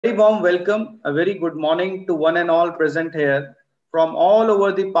very warm welcome, a very good morning to one and all present here from all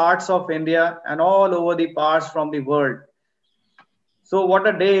over the parts of India and all over the parts from the world. So, what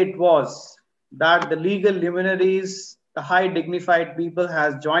a day it was that the legal luminaries, the high dignified people,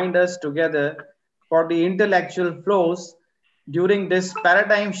 has joined us together for the intellectual flows during this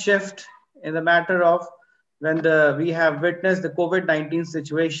paradigm shift in the matter of we have witnessed the COVID-19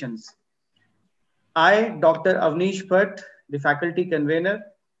 situations. I, Dr. Avnish Bhatt, the faculty convener,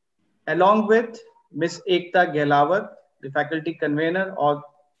 along with Ms. Ekta Gehlawat, the faculty convener of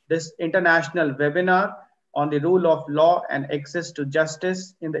this international webinar on the rule of law and access to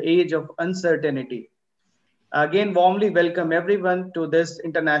justice in the age of uncertainty. Again, warmly welcome everyone to this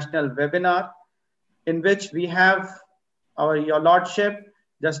international webinar in which we have your Lordship,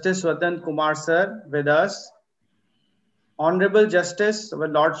 Justice Swatan Kumar Sir with us, Honorable Justice, our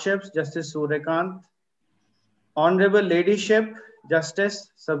Lordships, Justice Suryakant, Honorable Ladyship,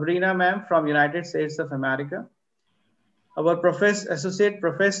 Justice Sabrina Ma'am from United States of America, our Associate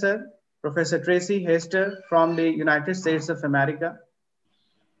Professor, Professor Tracy Hester from the United States of America.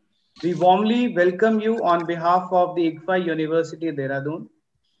 We warmly welcome you on behalf of the ICFA University Dehradun.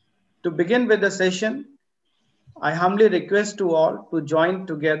 To begin with the session, I humbly request to all to join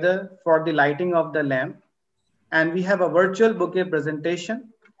together for the lighting of the lamp. And we have a virtual bouquet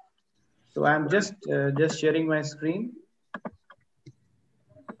presentation. So I'm just sharing my screen.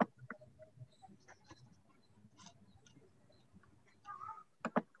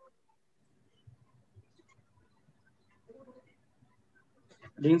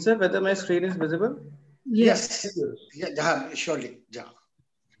 Dean sir, whether my screen is visible? Yes. Yeah, surely. Yeah.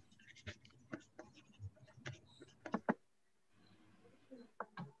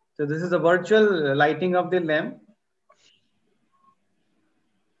 So this is a virtual lighting of the lamp.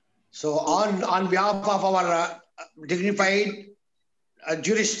 So on behalf of our dignified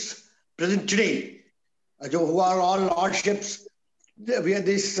jurists present today, who are all lordships,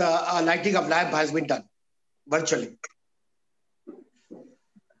 this lighting of lamp has been done virtually.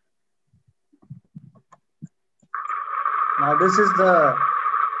 Now this is the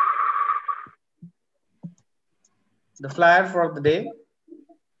flyer for the day.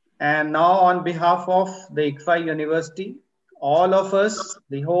 And now on behalf of the ICFA University, all of us,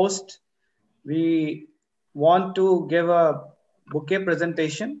 the host, we want to give a bouquet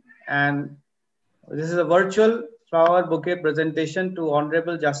presentation. And this is a virtual flower bouquet presentation to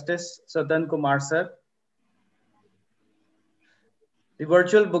Honorable Justice Swatan Kumar Sir. The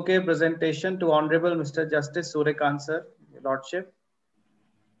virtual bouquet presentation to Honorable Mr. Justice Suryakant Sir, Your Lordship.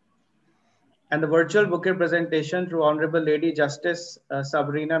 And the virtual bouquet presentation to Honorable Lady Justice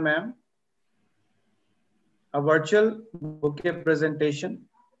Sabrina Ma'am. A virtual bouquet presentation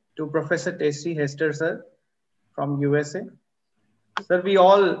to Professor Tracy Hester Sir from USA. Sir, we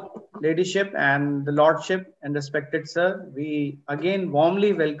all, Ladyship and the Lordship and respected Sir, we again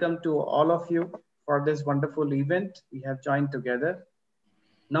warmly welcome to all of you for this wonderful event we have joined together.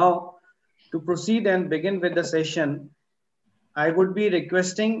 Now, to proceed and begin with the session, I would be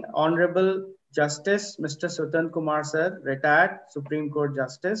requesting Honorable Justice Mr. Swatan Kumar Sir, retired Supreme Court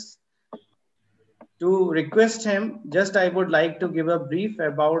Justice, to request him, just I would like to give a brief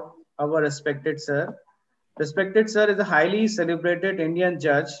about our respected Sir. Respected Sir is a highly celebrated Indian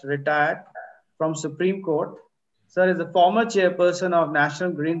judge, retired from Supreme Court. Sir is a former chairperson of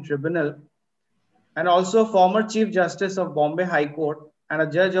National Green Tribunal and also former Chief Justice of Bombay High Court and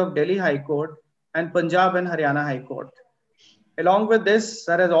a judge of Delhi High Court and Punjab and Haryana High Court. Along with this,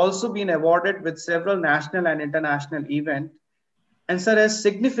 Sir has also been awarded with several national and international events, and Sir has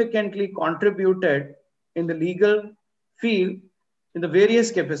significantly contributed in the legal field in the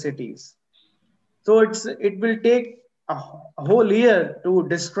various capacities. So it will take a whole year to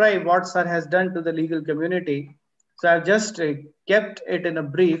describe what Sir has done to the legal community. So I've just kept it in a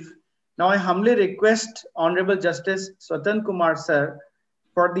brief. Now I humbly request Honorable Justice Swatan Kumar Sir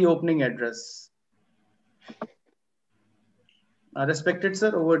for the opening address. Respected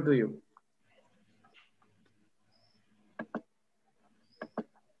Sir, over to you.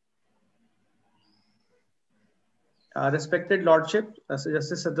 Respected Lordship,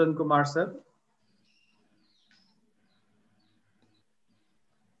 Justice Swatan Kumar Sir.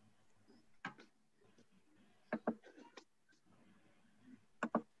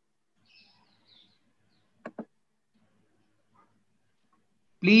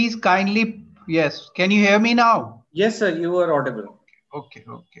 Please kindly, yes. Can you hear me now? Yes, sir, you are audible. Okay.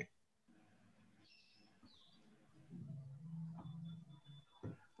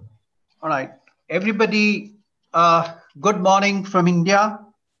 All right. Everybody, good morning from India.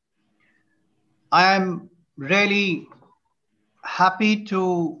 I am really happy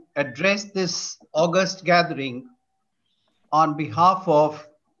to address this August gathering on behalf of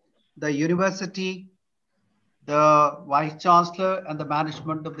the university, the Vice Chancellor, and the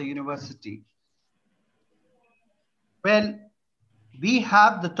management of the university. Well, we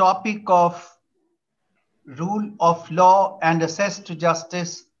have the topic of rule of law and access to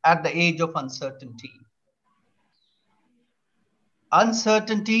justice at the age of uncertainty.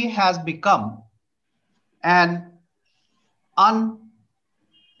 Uncertainty has become an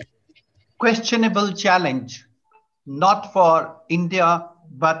unquestionable challenge, not for India,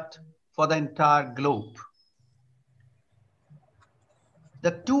 but for the entire globe.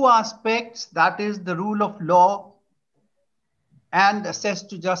 The two aspects, that is the rule of law and access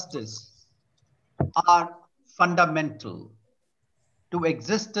to justice, are fundamental to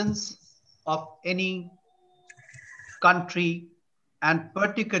existence of any country, and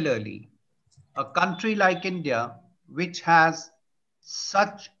particularly a country like India, which has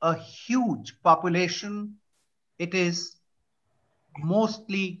such a huge population. It is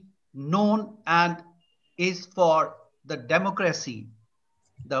mostly known and is for the democracy.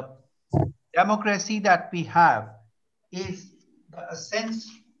 The democracy that we have is the essence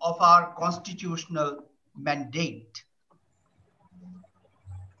of our constitutional mandate.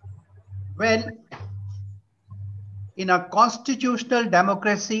 Well, in a constitutional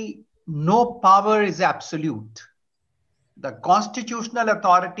democracy, no power is absolute. The constitutional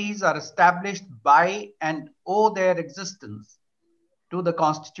authorities are established by and owe their existence to the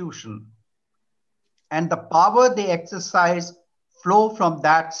Constitution, and the power they exercise flow from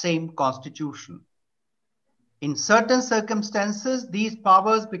that same Constitution. In certain circumstances, these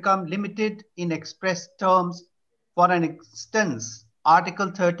powers become limited in express terms. For an instance, Article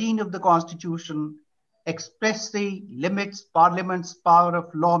 13 of the Constitution expressly limits Parliament's power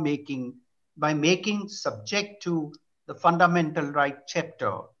of lawmaking by making subject to the Fundamental Right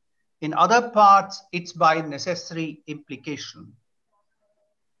chapter. In other parts, it's by necessary implication.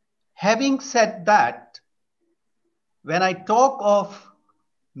 Having said that, when I talk of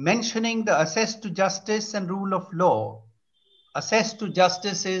mentioning the access to justice and rule of law, access to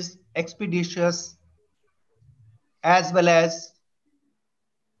justice is expeditious as well as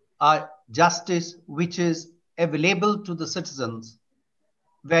a justice which is available to the citizens,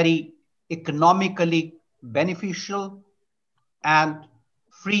 very economically beneficial and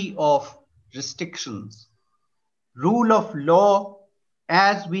free of restrictions. Rule of law,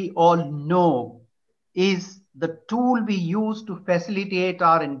 as we all know, is the tool we use to facilitate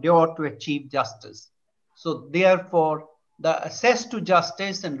our endeavor to achieve justice. So therefore, the access to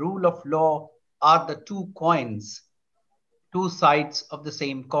justice and rule of law are the two coins, two sides of the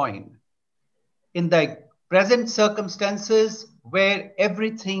same coin. In the present circumstances where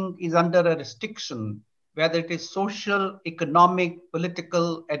everything is under a restriction, whether it is social, economic,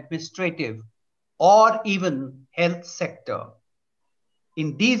 political, administrative, or even health sector,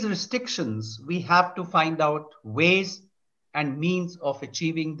 in these restrictions, we have to find out ways and means of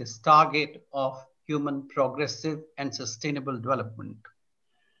achieving this target of human progressive and sustainable development.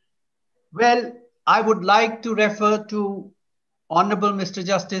 Well, I would like to refer to Honorable Mr.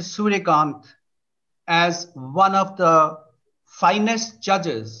 Justice Suryakant as one of the finest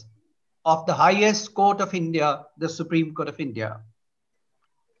judges of the highest court of India, the Supreme Court of India.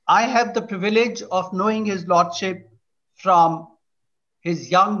 I have the privilege of knowing his lordship from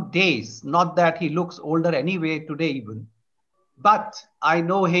his young days, not that he looks older anyway today even, but I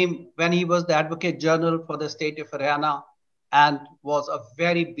know him when he was the Advocate General for the state of Haryana and was a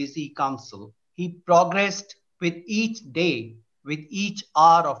very busy counsel. He progressed with each day, with each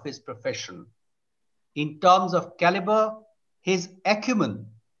hour of his profession. In terms of caliber, his acumen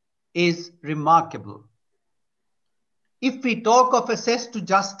is remarkable. If we talk of access to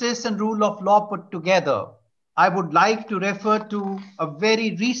justice and rule of law put together, I would like to refer to a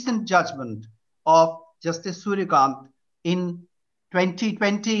very recent judgment of Justice Suryakant in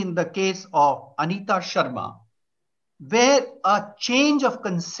 2020 in the case of Anita Sharma, where a change of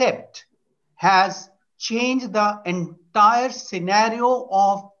concept has changed the entire scenario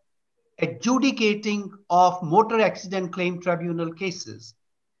of adjudicating of motor accident claim tribunal cases.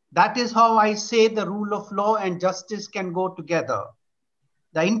 That is how I say the rule of law and justice can go together.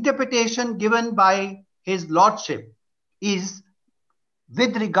 The interpretation given by His Lordship is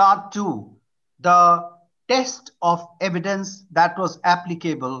with regard to the test of evidence that was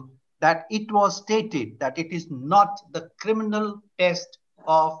applicable, that it was stated that it is not the criminal test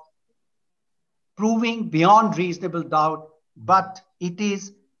of proving beyond reasonable doubt, but it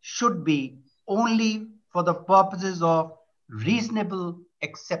should be only for the purposes of reasonable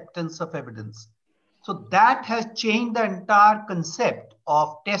acceptance of evidence. So that has changed the entire concept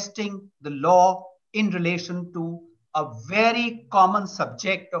of testing the law in relation to a very common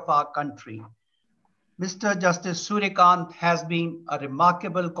subject of our country. Mr. Justice Suryakant has been a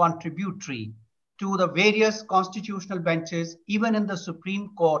remarkable contributory to the various constitutional benches, even in the Supreme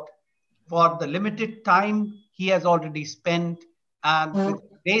Court, for the limited time he has already spent, and with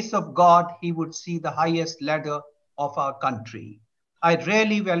the grace of God, he would see the highest ladder of our country. I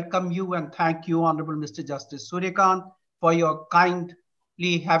really welcome you and thank you, Honorable Mr. Justice Suryakant, for your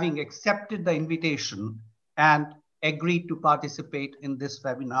kindly having accepted the invitation and agreed to participate in this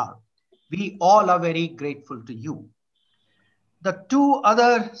webinar. We all are very grateful to you. The two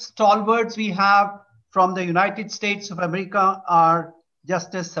other stalwarts we have from the United States of America are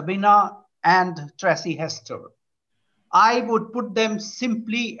Justice Sabina and Tracy Hester. I would put them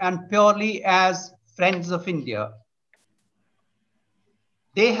simply and purely as friends of India.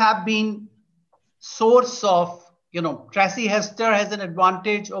 They have been source of, Tracy Hester has an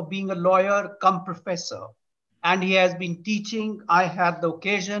advantage of being a lawyer come professor, and he has been teaching. I had the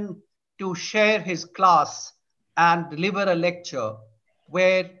occasion to share his class and deliver a lecture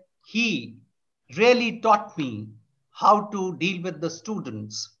where he really taught me how to deal with the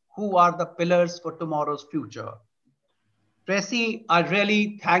students who are the pillars for tomorrow's future. Tracy, I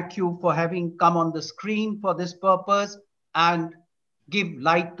really thank you for having come on the screen for this purpose and give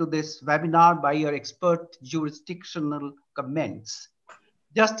light to this webinar by your expert jurisdictional comments.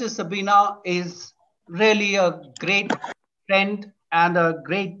 Justice Sabina is really a great friend and a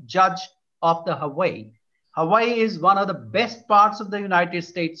great judge of the Hawaii. Hawaii is one of the best parts of the United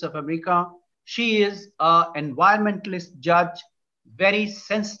States of America. She is an environmentalist judge, very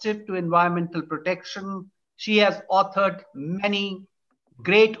sensitive to environmental protection. She has authored many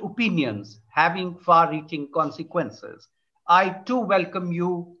great opinions having far-reaching consequences. I too welcome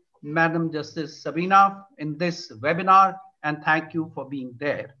you, Madam Justice Sabina, in this webinar and thank you for being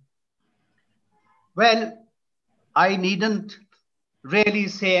there. Well, I needn't really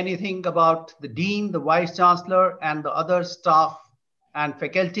say anything about the Dean, the Vice Chancellor, and the other staff and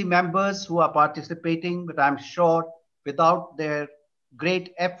faculty members who are participating, but I'm sure without their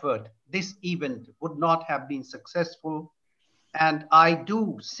great effort, this event would not have been successful. And I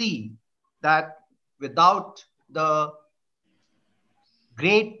do see that without the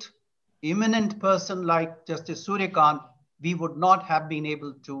great eminent person like Justice Suryakant, we would not have been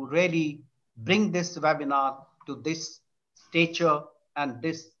able to really bring this webinar to this stature and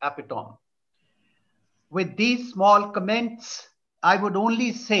this epitome. With these small comments, I would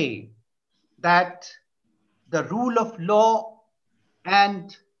only say that the rule of law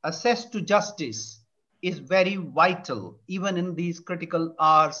and access to justice is very vital, even in these critical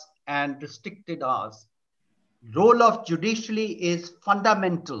hours and restricted hours. Role of judiciary is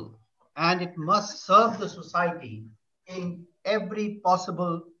fundamental and it must serve the society in every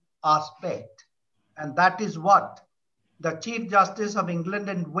possible aspect. And that is what the Chief Justice of England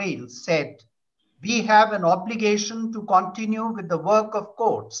and Wales said. We have an obligation to continue with the work of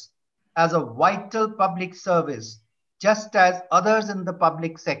courts as a vital public service, just as others in the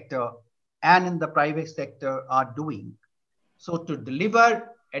public sector and in the private sector are doing. So to deliver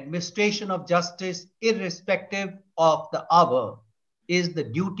administration of justice, irrespective of the hour, is the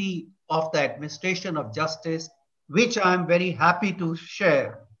duty of the administration of justice, which I am very happy to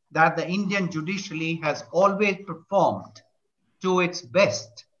share that the Indian judiciary has always performed to its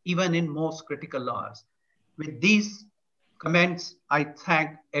best, even in most critical hours. With these comments, I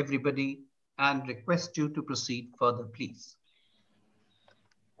thank everybody and request you to proceed further, please.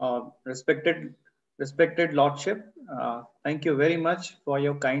 Respected Lordship, thank you very much for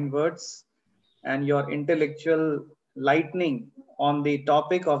your kind words and your intellectual lightning on the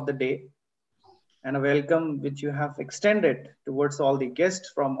topic of the day, and a welcome which you have extended towards all the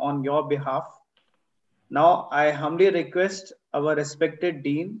guests from on your behalf. Now, I humbly request our respected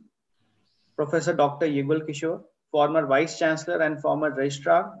Dean, Professor Dr. Yugal Kishore, former Vice Chancellor and former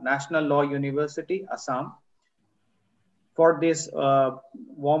Registrar, National Law University, Assam, for this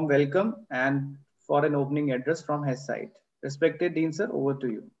warm welcome and for an opening address from his side. Respected Dean, sir, over to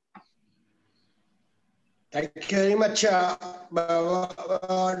you. Thank you very much, Dr.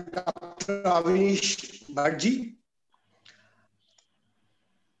 Avnish Bhattji.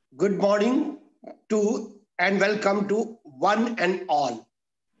 Good morning to and welcome to one and all,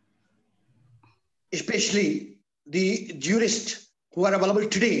 especially the jurists who are available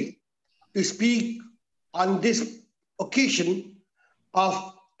today to speak on this occasion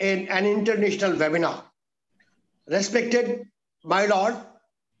of an international webinar. Respected my Lord,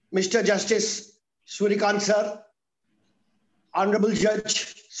 Mr. Justice Suryakant sir, Honorable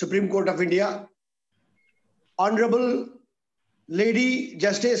Judge, Supreme Court of India, Honorable Lady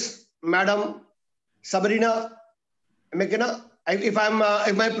Justice Madam Sabrina McKenna. If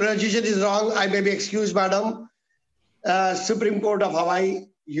my pronunciation is wrong, I may be excused, Madam. Supreme Court of Hawaii,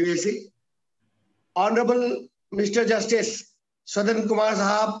 USA. Honorable Mr. Justice Swadan Kumar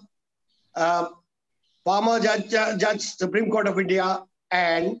Sahab, former Judge, Supreme Court of India,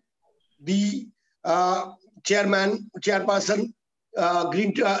 and the chairperson,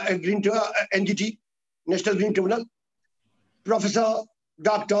 Green NGT, National Green Tribunal, Professor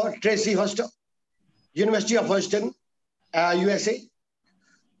Dr. Tracy Hoster, University of Houston, USA.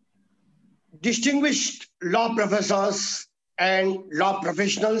 Distinguished law professors and law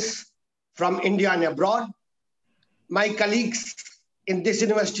professionals from India and abroad, my colleagues in this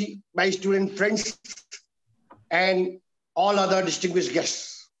university, my student friends, and all other distinguished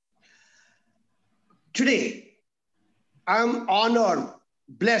guests. Today, I'm honored,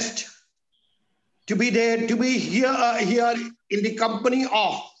 blessed to be there, to be here in the company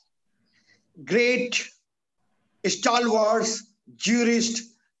of great stalwarts, jurists,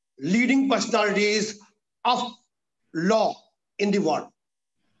 leading personalities of law in the world.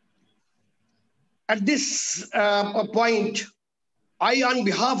 At this point, I, on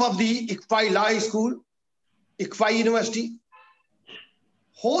behalf of the ICFAI Law School, ICFAI University,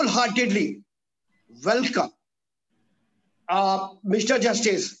 wholeheartedly welcome Mr.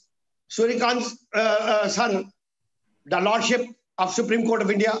 Justice Suryakant's son, the Lordship of Supreme Court of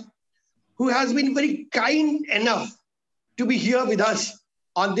India, who has been very kind enough to be here with us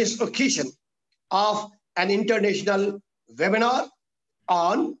on this occasion of an international webinar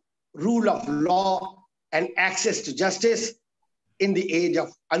on rule of law and access to justice in the age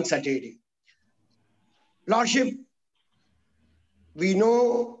of uncertainty. Lordship, we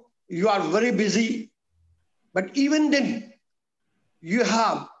know you are very busy, but even then, you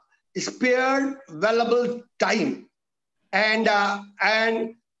have spared valuable time, and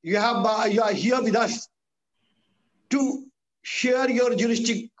you are here with us to share your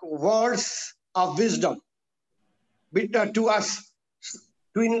juristic words of wisdom to us,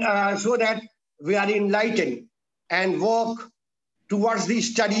 so that we are enlightened and walk towards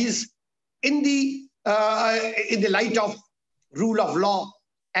these studies in the light of rule of law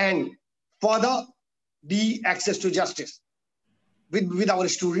and further the access to justice with our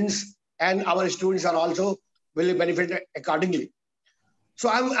students, and our students are also will benefit accordingly. So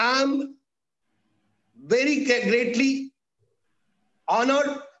I'm very greatly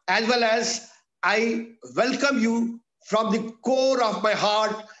honored, as well as I welcome you from the core of my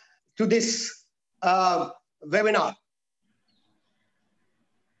heart to this webinar.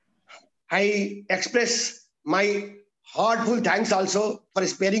 I express my heartful thanks also for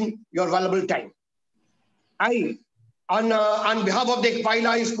sparing your valuable time. I, on behalf of the ICFAI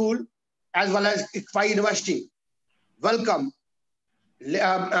Law School, as well as ICFAI University, welcome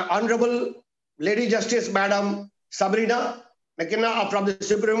Honorable Lady Justice Madam Sabrina McKenna from the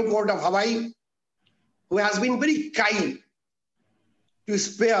Supreme Court of Hawaii, who has been very kind to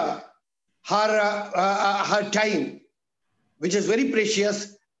spare her time, which is very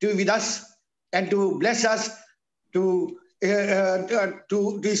precious, to be with us and to bless us to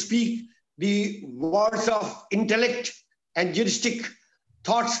speak the words of intellect and juristic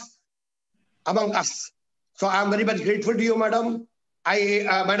thoughts among us. So I'm very much grateful to you, Madam,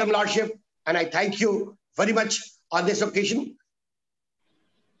 Madam Lordship, and I thank you very much on this occasion.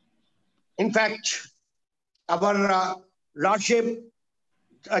 In fact, our Lordship,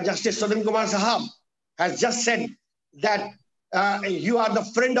 Justice Swadan Kumar Sahab, has just said that you are the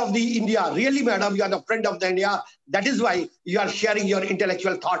friend of the India. Really, Madam, you are the friend of the India. That is why you are sharing your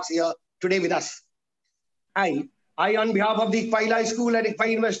intellectual thoughts here today with us. I, on behalf of the ICFAI Law School and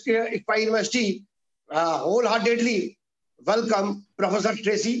ICFAI University, wholeheartedly welcome Professor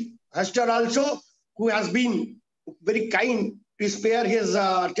Tracy Hoster also, who has been very kind to spare his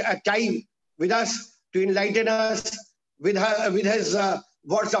time with us to enlighten us with his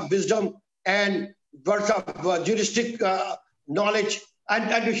words of wisdom and words of juristic knowledge,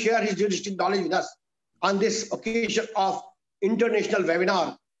 and to share his juristic knowledge with us on this occasion of international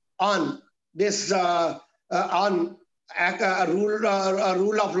webinar on this on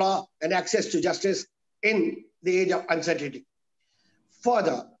rule of law and access to justice in the age of uncertainty.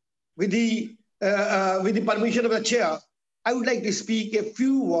 Further, with the permission of the chair, I would like to speak a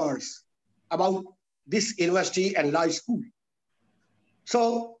few words about this university and law school.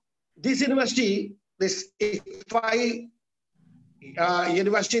 So this university, this ICFAI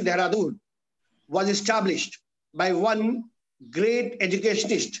University Dehradun, was established by one great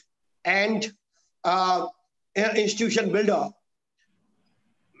educationist and institution builder,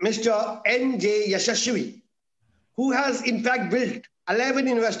 Mr. N.J. Yashasvi, who has in fact built 11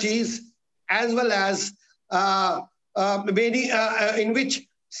 universities, as well as many in which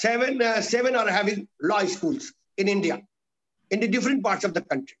seven are having law schools in India, in the different parts of the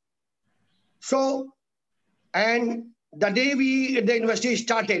country. So, and the day the university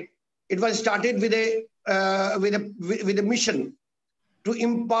started, it was started with a mission to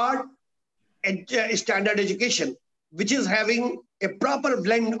impart a standard education, which is having a proper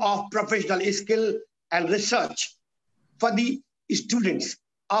blend of professional skill and research for the students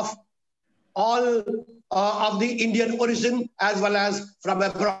of all of the Indian origin as well as from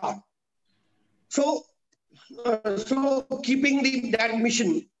abroad. So, keeping that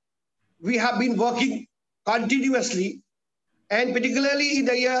mission, we have been working continuously, and particularly in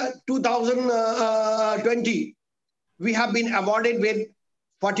the year 2020, we have been awarded with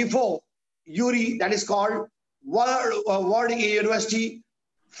 44 URI, that is called World University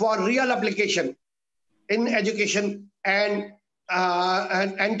for Real Application in Education and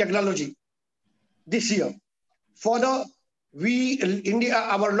Technology this year. Further,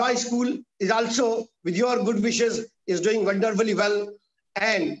 our law school is also, with your good wishes, is doing wonderfully well.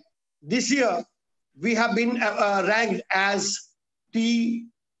 And this year, we have been ranked as the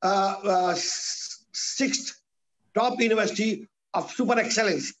 6th top university of super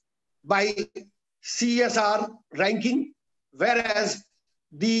excellence by CSR ranking, whereas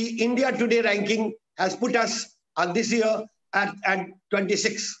the India Today ranking has put us this year at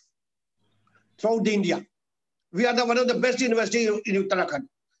 26 throughout India. We are one of the best universities in Uttarakhand.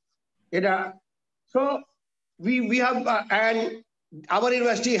 So we have, and our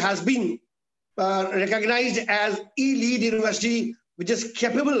university has been recognized as e-lead university, which is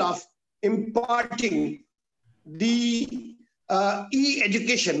capable of imparting the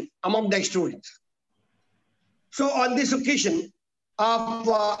e-education among the students. So on this occasion,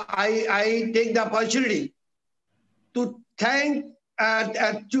 I take the opportunity to thank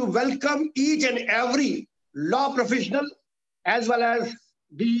to welcome each and every law professional as well as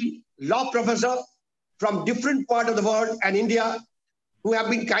the law professor from different parts of the world and India who have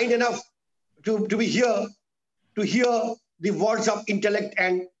been kind enough to be here to hear the words of intellect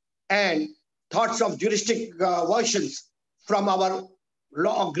and thoughts of juristic versions from our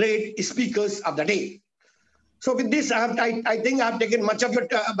great speakers of the day. So with this, I think I have taken much of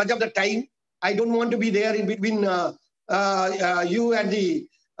the time. I don't want to be there in between you and the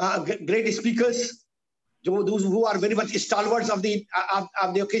great speakers, those who are very much stalwarts of the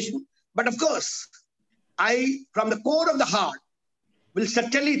occasion. But of course, I, from the core of the heart, will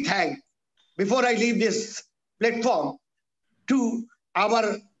certainly thank, before I leave this platform, to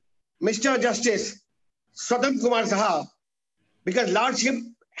our Mr. Justice Swatantra Kumar Sahab, because Lordship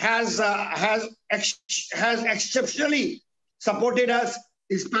has exceptionally supported us,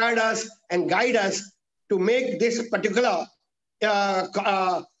 inspired us, and guided us to make this particular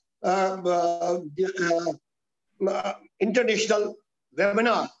international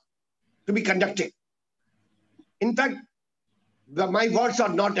webinar to be conducted. In fact, my words are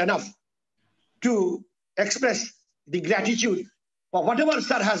not enough to express the gratitude for whatever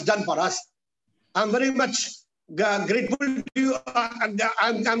sir has done for us. I'm very much grateful to you. I'm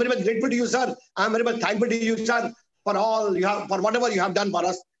very much grateful to you, sir. I'm very much thankful to you, sir, for all you have, for whatever you have done for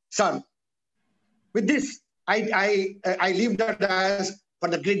us, sir. With this, I leave that as for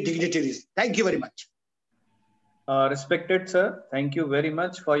the great dignitaries. Thank you very much. Respected sir, thank you very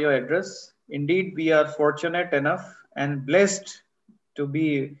much for your address. Indeed, we are fortunate enough and blessed to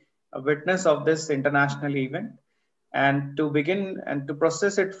be a witness of this international event. And to begin and to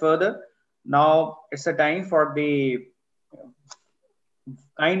process it further, now it's a time for the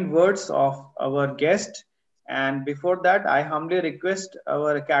kind words of our guest. And before that, I humbly request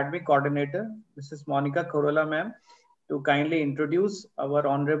our academic coordinator, Mrs. Monica Korola ma'am, to kindly introduce our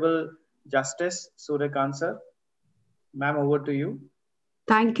Honorable Justice Suryakant sir. Ma'am, over to you.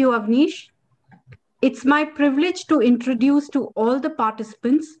 Thank you, Avnish. It's my privilege to introduce to all the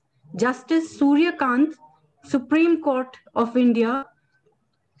participants Justice Suryakant, Supreme Court of India.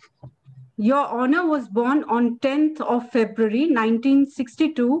 Your Honor was born on 10th of February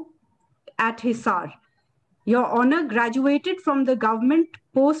 1962 at Hisar. Your Honor graduated from the Government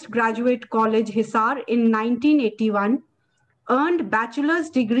Postgraduate College Hisar in 1981, earned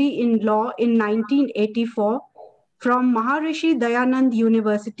bachelor's degree in law in 1984 from Maharishi Dayanand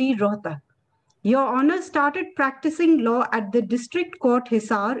University, Rohtak. Your Honor started practicing law at the District Court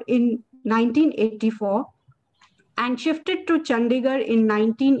Hisar in 1984 and shifted to Chandigarh in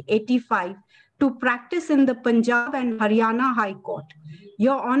 1985 to practice in the Punjab and Haryana High Court.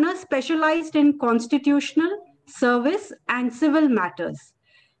 Your Honor specialized in constitutional, service, and civil matters.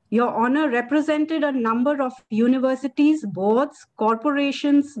 Your Honor represented a number of universities, boards,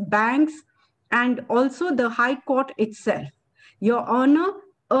 corporations, banks, and also the High Court itself. Your Honor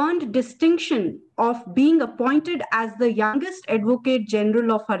earned distinction of being appointed as the youngest Advocate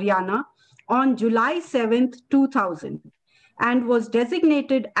General of Haryana on July 7th, 2000, and was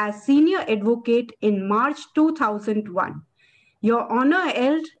designated as Senior Advocate in March 2001. Your Honor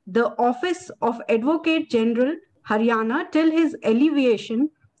held the office of Advocate General Haryana till his elevation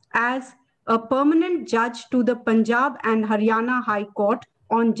as a permanent judge to the Punjab and Haryana High Court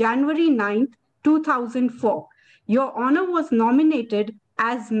on January 9th, 2004. Your Honor was nominated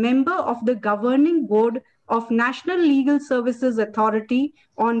as member of the governing board of National Legal Services Authority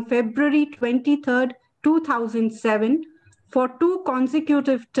on February 23rd, 2007 for 2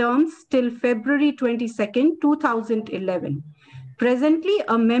 consecutive terms till February 22nd, 2011. Presently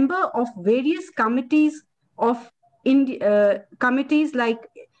a member of various committees committees like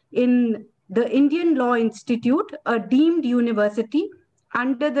in the Indian Law Institute, a deemed university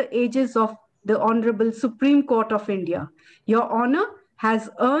under the aegis of the Honorable Supreme Court of India. Your Honor has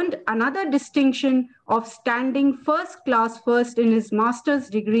earned another distinction of standing first class first in his master's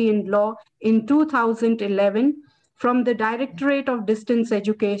degree in law in 2011 from the Directorate of Distance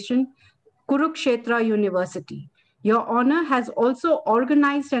Education, Kurukshetra University. Your Honor has also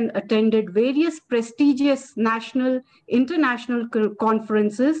organized and attended various prestigious national, international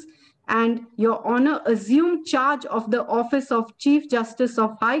conferences, and Your Honor assumed charge of the office of Chief Justice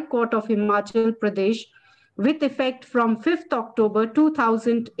of High Court of Himachal Pradesh with effect from 5th October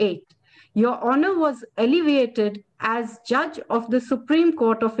 2008. Your Honor was elevated as Judge of the Supreme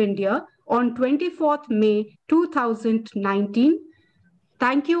Court of India on 24th May 2019.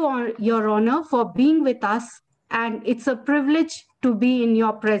 Thank you, Your Honor, for being with us, and it's a privilege to be in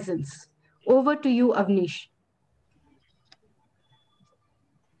your presence. Over to you, Avnish.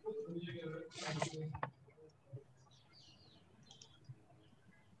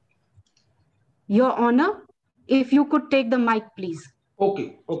 Your Honor, if you could take the mic, please.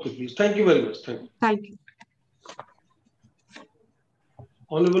 Okay, please. Thank you very much. Thank you.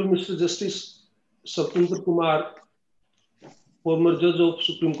 Honorable Mr. Justice Satwinder Kumar, former Judge of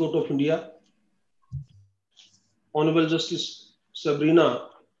Supreme Court of India. Honorable Justice Sabrina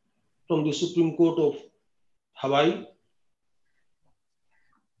from the Supreme Court of Hawaii.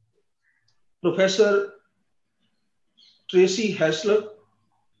 Professor Tracy Hester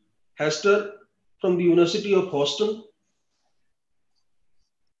from the University of Houston.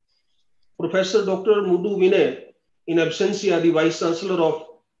 Professor Dr. Mudu Vinay, in absentia, the Vice Chancellor of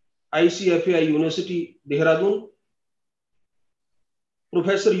ICFAI University, Dehradun.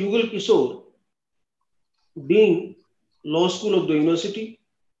 Professor Yugal Kishore, Dean, Law School of the University.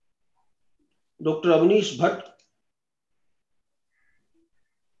 Dr. Avnish Bhatt,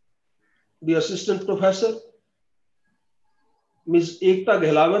 the Assistant Professor. Ms. Ekta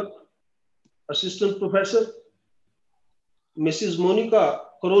Gehlawat, Assistant Professor. Mrs. Monica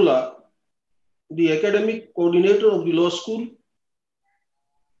Corolla, the Academic Coordinator of the Law School.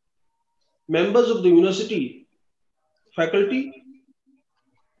 Members of the University, faculty.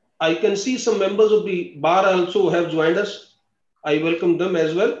 I can see some members of the bar also have joined us. I welcome them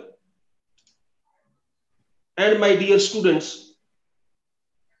as well. And my dear students,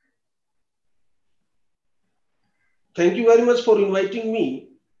 thank you very much for inviting me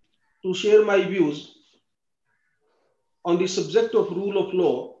to share my views on the subject of rule of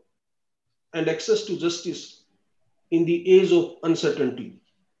law and access to justice in the age of uncertainty.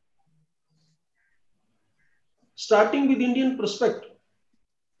 Starting with Indian perspective,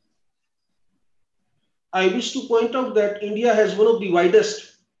 I wish to point out that India has one of the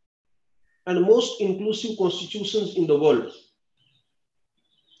widest and most inclusive constitutions in the world.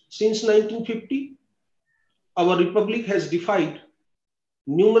 Since 1950, our republic has defied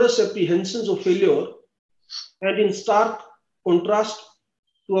numerous apprehensions of failure, and in stark contrast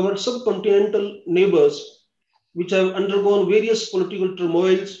to our subcontinental neighbors, which have undergone various political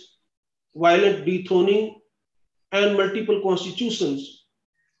turmoils, violent dethroning, and multiple constitutions,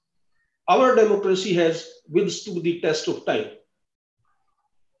 our democracy has withstood the test of time.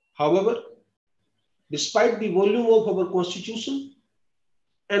 However, despite the volume of our constitution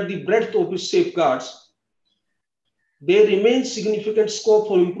and the breadth of its safeguards, there remains significant scope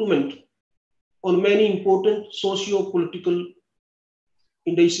for improvement on many important socio-political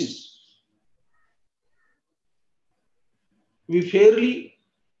indices. We fairly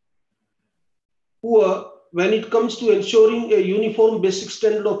poor when it comes to ensuring a uniform basic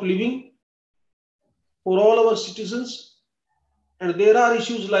standard of living for all our citizens, and there are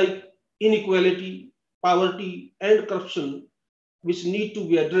issues like inequality, poverty, and corruption which need to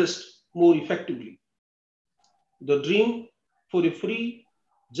be addressed more effectively. The dream for a free,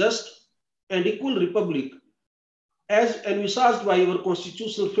 just, and equal republic, as envisaged by our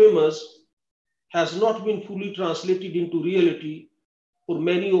constitutional framers, has not been fully translated into reality for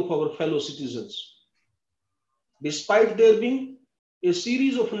many of our fellow citizens. Despite there being a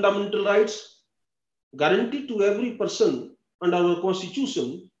series of fundamental rights guaranteed to every person under our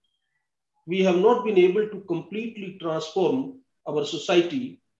Constitution, we have not been able to completely transform our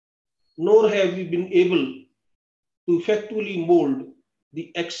society, nor have we been able to effectively mold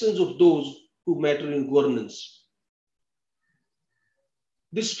the actions of those who matter in governance.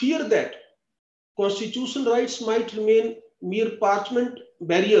 This fear that constitutional rights might remain mere parchment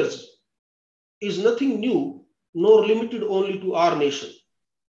barriers is nothing new nor limited only to our nation.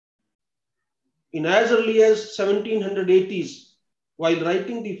 In as early as 1780s, while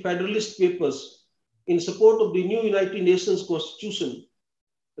writing the Federalist Papers in support of the new United Nations Constitution,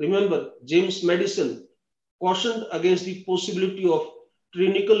 remember James Madison cautioned against the possibility of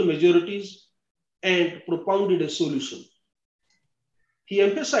tyrannical majorities and propounded a solution. He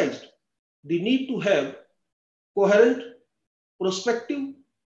emphasized the need to have coherent, prospective,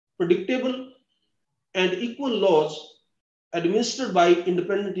 predictable, and equal laws administered by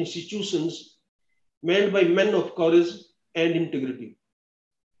independent institutions manned by men of courage and integrity.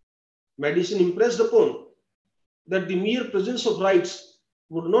 Madison impressed upon that the mere presence of rights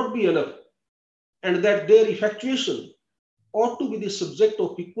would not be enough, and that their effectuation ought to be the subject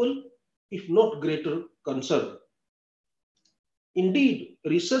of equal, if not greater, concern. Indeed,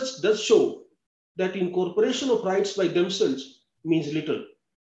 research does show that incorporation of rights by themselves means little.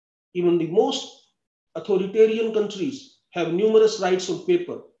 Even the most authoritarian countries have numerous rights on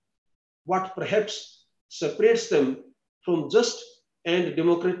paper. What perhaps separates them from just and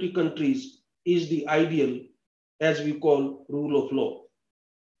democratic countries is the ideal, as we call rule of law.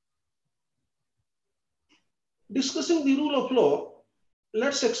 Discussing the rule of law,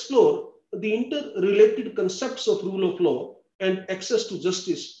 let's explore the interrelated concepts of rule of law and access to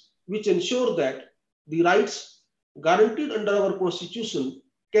justice, which ensure that the rights guaranteed under our Constitution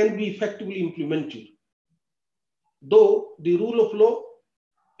can be effectively implemented. Though the rule of law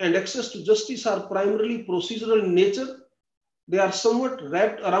and access to justice are primarily procedural in nature, they are somewhat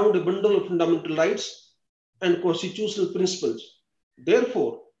wrapped around a bundle of fundamental rights and constitutional principles.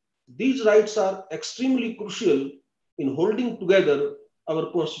 Therefore, these rights are extremely crucial in holding together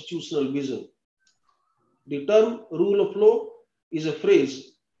our constitutional vision. The term rule of law is a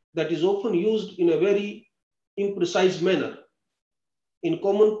phrase that is often used in a very imprecise manner. In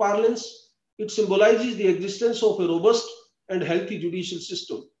common parlance, it symbolizes the existence of a robust and healthy judicial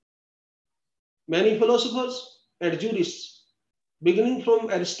system. Many philosophers and jurists, beginning from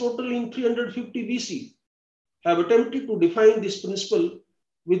Aristotle in 350 BC, have attempted to define this principle,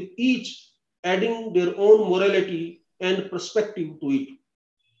 with each adding their own morality and perspective to it.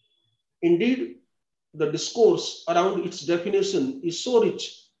 Indeed, the discourse around its definition is so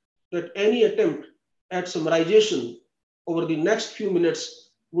rich that any attempt at summarization over the next few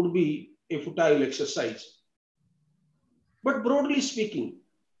minutes would be a futile exercise. But broadly speaking,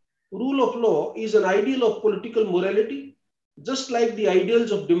 rule of law is an ideal of political morality, just like the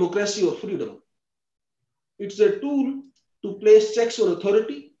ideals of democracy or freedom. It's a tool to place checks on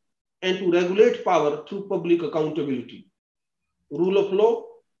authority and to regulate power through public accountability. Rule of law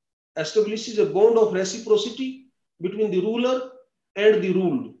establishes a bond of reciprocity between the ruler and the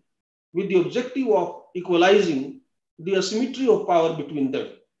ruled, with the objective of equalizing the asymmetry of power between them.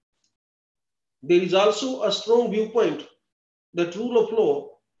 There is also a strong viewpoint that rule of law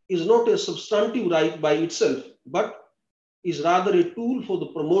is not a substantive right by itself, but is rather a tool for the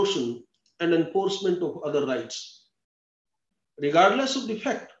promotion and enforcement of other rights. Regardless of the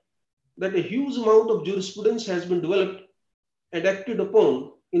fact that a huge amount of jurisprudence has been developed and acted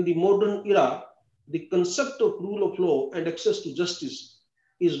upon in the modern era, the concept of rule of law and access to justice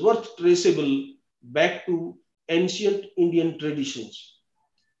is worth traceable back to ancient Indian traditions.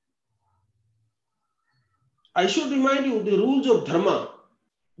 I should remind you the rules of dharma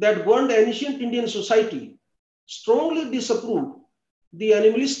that governed ancient Indian society strongly disapproved the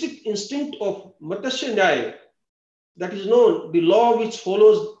animalistic instinct of Matsya Nyaya, that is known, the law which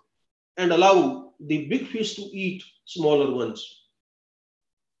follows and allow the big fish to eat smaller ones.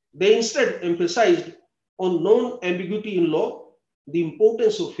 They instead emphasized on non-ambiguity in law, the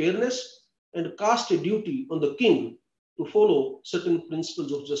importance of fairness, and cast a duty on the king to follow certain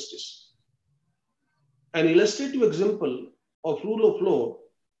principles of justice. An illustrative example of rule of law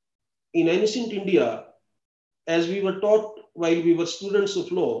in ancient India, as we were taught while we were students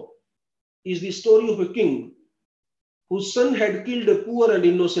of law, is the story of a king whose son had killed a poor and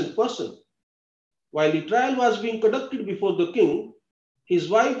innocent person. While the trial was being conducted before the king, his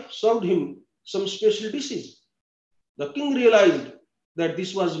wife served him some special dishes. The king realized that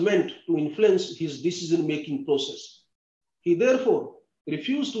this was meant to influence his decision-making process. He therefore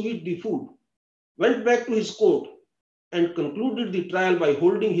refused to eat the food, went back to his court, and concluded the trial by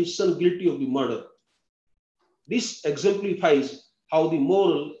holding his son guilty of the murder. This exemplifies how the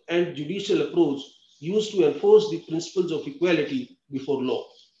moral and judicial approach used to enforce the principles of equality before law.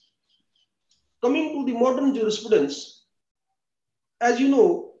 Coming to the modern jurisprudence, as you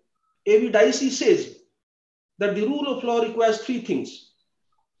know, A.V. Dicey says that the rule of law requires three things.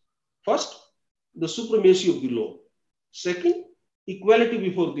 First, the supremacy of the law. Second, equality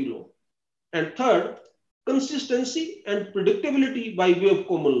before the law. And third, consistency and predictability by way of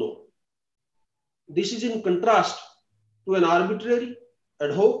common law. This is in contrast to an arbitrary,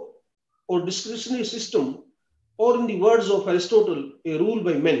 ad hoc, or discretionary system, or in the words of Aristotle, a rule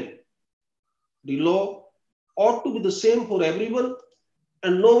by men. The law ought to be the same for everyone,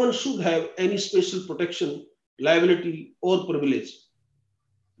 and no one should have any special protection, liability, or privilege.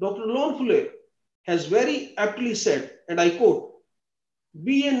 Dr. Lon Fuller has very aptly said, and I quote,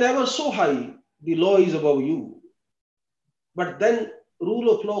 "Be ye never so high, the law is above you." But then rule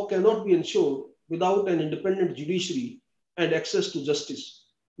of law cannot be ensured without an independent judiciary and access to justice,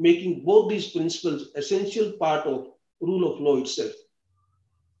 making both these principles essential part of rule of law itself.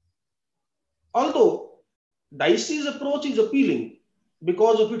 Although Dicey's approach is appealing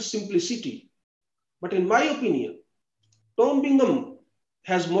because of its simplicity, but in my opinion, Tom Bingham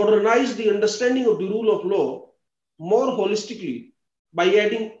has modernized the understanding of the rule of law more holistically by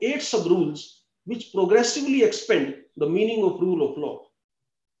adding 8 sub-rules which progressively expand the meaning of rule of law.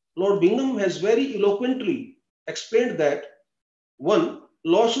 Lord Bingham has very eloquently explained that 1.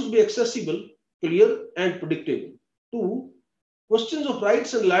 Law should be accessible, clear, and predictable. 2. Questions of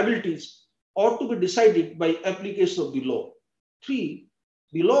rights and liabilities ought to be decided by application of the law. 3.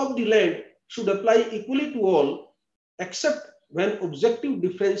 The law of the land should apply equally to all, except when objective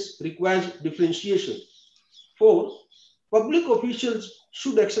difference requires differentiation. 4. Public officials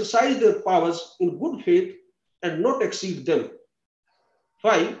should exercise their powers in good faith and not exceed them.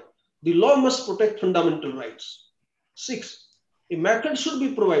 5. The law must protect fundamental rights. 6. A method should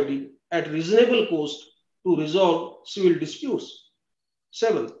be provided at reasonable cost to resolve civil disputes.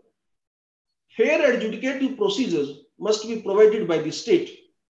 7. Fair adjudicative procedures must be provided by the state.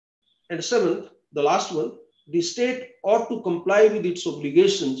 And 7th, the last one, the state ought to comply with its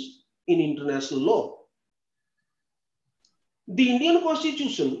obligations in international law. The Indian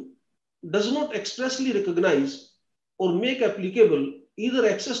Constitution does not expressly recognize or make applicable either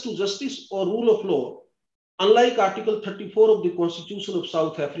access to justice or rule of law, unlike Article 34 of the Constitution of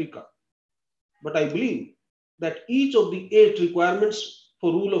South Africa. But I believe that each of the 8 requirements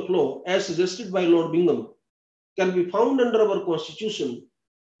for rule of law, as suggested by Lord Bingham, can be found under our Constitution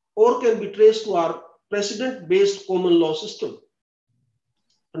or can be traced to our precedent-based common law system.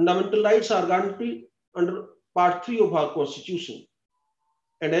 Fundamental rights are guaranteed under Part 3 of our Constitution,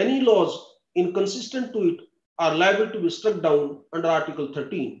 and any laws inconsistent to it are liable to be struck down under Article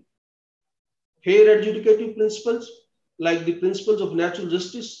 13. Fair adjudicative principles, like the principles of natural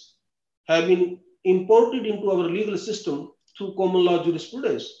justice, have been imported into our legal system through common law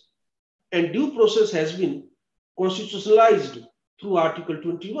jurisprudence, and due process has been constitutionalized through Article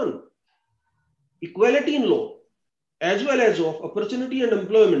 21. Equality in law, as well as of opportunity and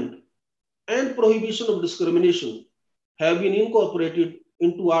employment and prohibition of discrimination, have been incorporated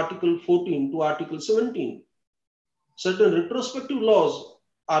into Article 14 to Article 17. Certain retrospective laws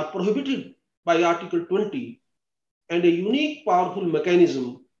are prohibited by Article 20, and a unique powerful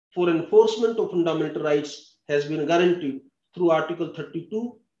mechanism for enforcement of fundamental rights has been guaranteed through Article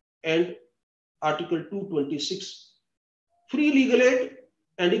 32 and Article 226. Free legal aid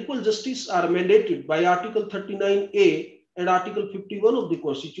and equal justice are mandated by Article 39A and Article 51 of the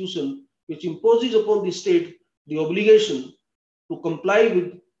Constitution, which imposes upon the state the obligation to comply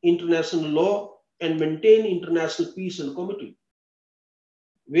with international law and maintain international peace and comity.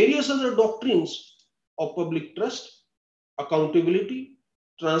 Various other doctrines of public trust, accountability,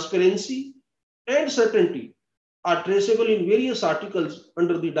 transparency, and certainty are traceable in various articles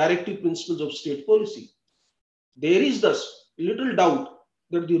under the directive principles of state policy. There is thus little doubt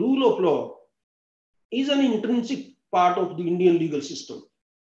that the rule of law is an intrinsic part of the Indian legal system.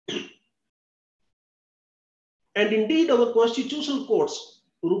 And indeed, our constitutional courts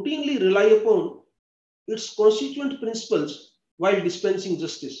routinely rely upon its constituent principles while dispensing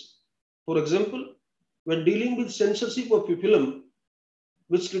justice. For example, when dealing with censorship of a film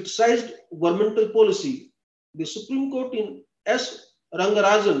which criticized governmental policy, the Supreme Court in S.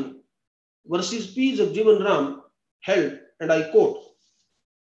 Rangarajan versus P. Jagjivan Ram held, and I quote,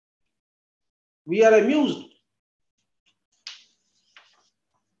 "We are amused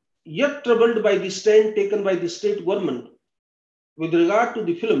yet troubled by the stand taken by the state government with regard to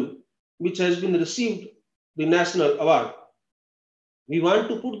the film which has been received the national award. We want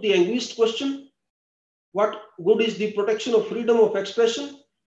to put the anguished question, what good is the protection of freedom of expression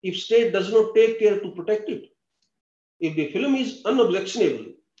if state does not take care to protect it? If the film is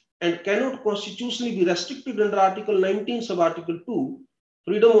unobjectionable and cannot constitutionally be restricted under Article 19 sub Article 2,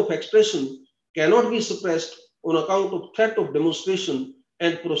 freedom of expression cannot be suppressed on account of threat of demonstration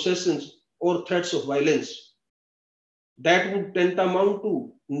and processions or threats of violence. That would tantamount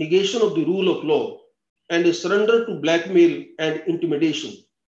to negation of the rule of law and a surrender to blackmail and intimidation.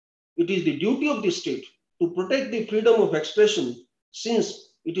 It is the duty of the state to protect the freedom of expression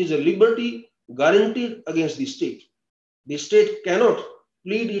since it is a liberty guaranteed against the state. The state cannot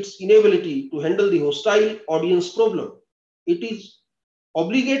plead its inability to handle the hostile audience problem. It is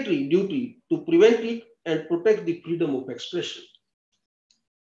obligatory duty to prevent it and protect the freedom of expression."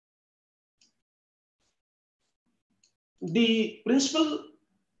 The principle,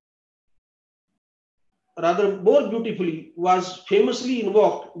 rather more beautifully, was famously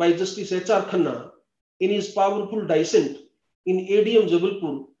invoked by Justice H.R. Khanna in his powerful dissent in ADM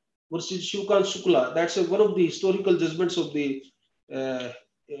Jabalpur versus Shivkant Shukla. That's one of the historical judgments of the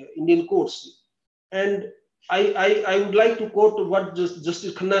Indian courts. And I would like to quote what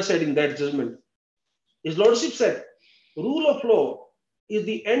Justice Khanna said in that judgment. His lordship said, "Rule of law is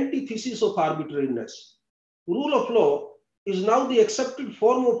the antithesis of arbitrariness. Rule of law is now the accepted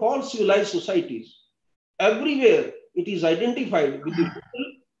form of all civilized societies. Everywhere it is identified with the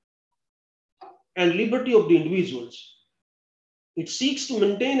will and liberty of the individuals. It seeks to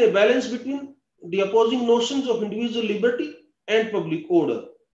maintain a balance between the opposing notions of individual liberty and public order.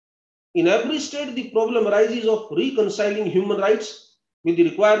 In every state, the problem arises of reconciling human rights with the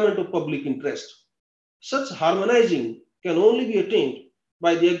requirement of public interest. Such harmonizing can only be attained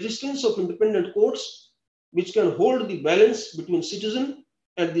by the existence of independent courts which can hold the balance between citizen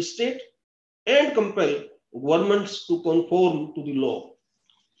and the state and compel governments to conform to the law."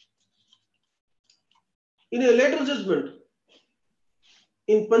 In a later judgment,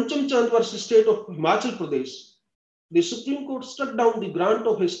 in Pancham Chand versus State of Himachal Pradesh, the Supreme Court struck down the grant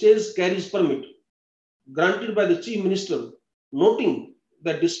of a stage carriage permit granted by the Chief Minister, noting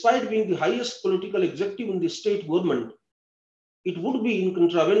that despite being the highest political executive in the state government, it would be in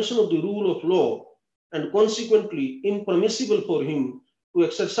contravention of the rule of law and consequently impermissible for him to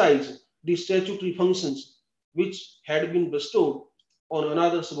exercise the statutory functions which had been bestowed on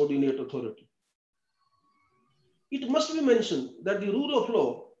another subordinate authority. It must be mentioned that the rule of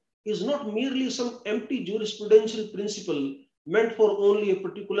law is not merely some empty jurisprudential principle meant for only a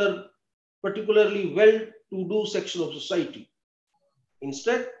particularly well-to-do section of society.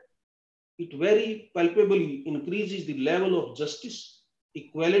 Instead, it very palpably increases the level of justice,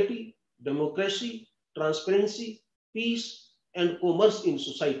 equality, democracy, transparency, peace, and commerce in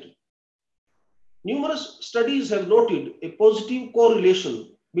society. Numerous studies have noted a positive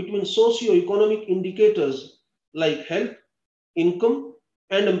correlation between socio-economic indicators like health, income,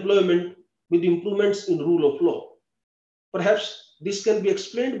 and employment with improvements in rule of law. Perhaps this can be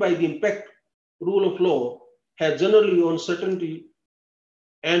explained by the impact rule of law has generally on certainty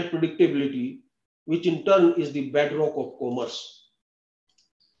and predictability, which in turn is the bedrock of commerce.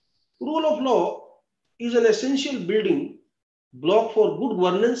 Rule of law is an essential building block for good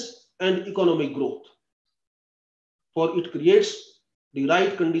governance and economic growth, for it creates the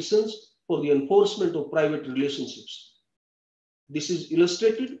right conditions for the enforcement of private relationships. This is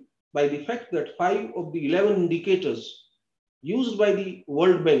illustrated by the fact that 5 of the 11 indicators used by the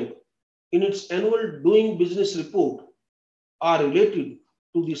World Bank in its annual Doing Business report are related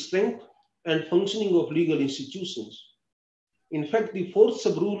to the strength and functioning of legal institutions. In fact, the 4th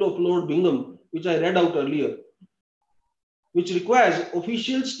sub-rule of Lord Bingham, which I read out earlier, which requires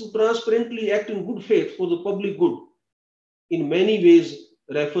officials to transparently act in good faith for the public good, in many ways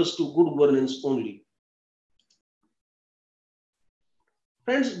refers to good governance only.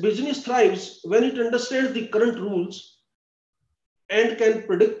 Friends, business thrives when it understands the current rules and can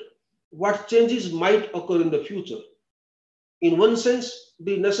predict what changes might occur in the future. In one sense,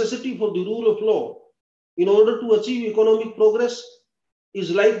 the necessity for the rule of law in order to achieve economic progress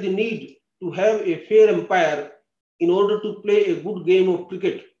is like the need to have a fair umpire in order to play a good game of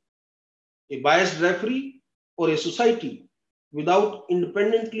cricket. A biased referee or a society without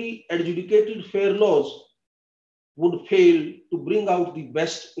independently adjudicated fair laws would fail to bring out the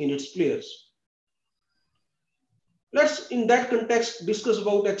best in its players. Let's, in that context, discuss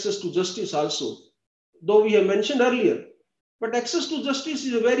about access to justice also. Though we have mentioned earlier, but access to justice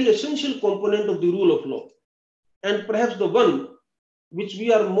is a very essential component of the rule of law, and perhaps the one which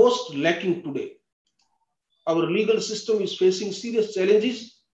we are most lacking today. Our legal system is facing serious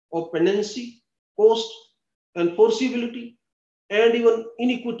challenges of pendency, cost, enforceability, and even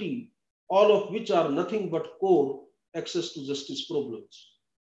inequity, all of which are nothing but core access to justice problems.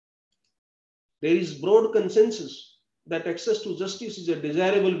 There is broad consensus that access to justice is a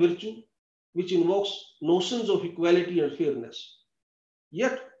desirable virtue which invokes notions of equality and fairness.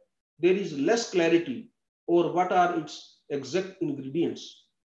 Yet, there is less clarity over what are its exact ingredients.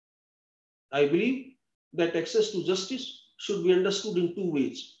 I believe that access to justice should be understood in two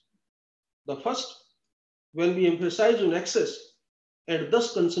ways. The first, when we emphasize on access and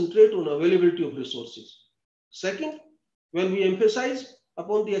thus concentrate on availability of resources. Second, when we emphasize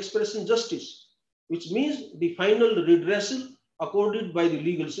upon the expression justice, which means the final redressal accorded by the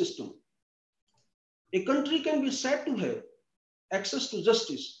legal system. A country can be said to have access to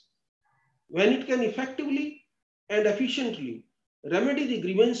justice when it can effectively and efficiently remedy the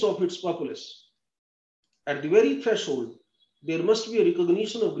grievance of its populace. At the very threshold, there must be a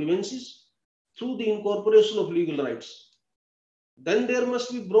recognition of grievances through the incorporation of legal rights. Then there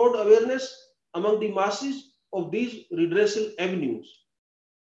must be broad awareness among the masses of these redressal avenues.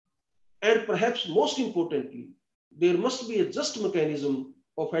 And perhaps most importantly, there must be a just mechanism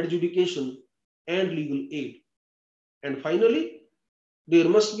of adjudication and legal aid. And finally, there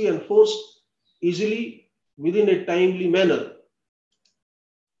must be enforced easily within a timely manner.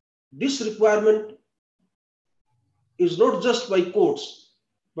 This requirement is not just by courts,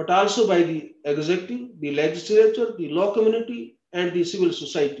 but also by the executive, the legislature, the law community, and the civil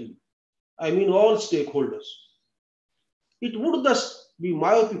society. I mean all stakeholders. It would thus be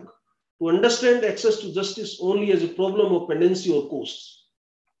myopic to understand access to justice only as a problem of pendency or costs.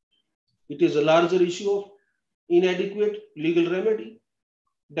 It is a larger issue of inadequate legal remedy,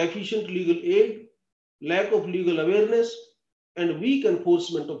 deficient legal aid, lack of legal awareness, and weak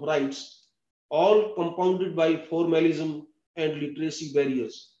enforcement of rights, all compounded by formalism and literacy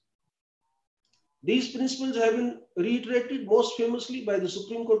barriers. These principles have been reiterated most famously by the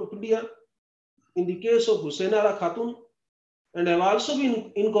Supreme Court of India in the case of Hussain Ara Khatun, and have also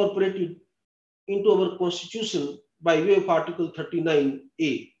been incorporated into our constitution by way of Article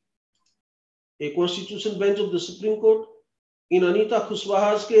 39A. A constitution bench of the Supreme Court in Anita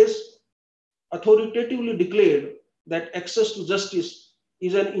Kushwaha's case authoritatively declared that access to justice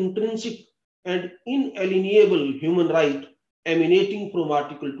is an intrinsic and inalienable human right emanating from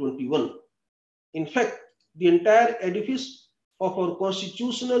Article 21. In fact, the entire edifice of our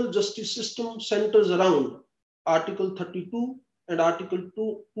constitutional justice system centers around Article 32 and Article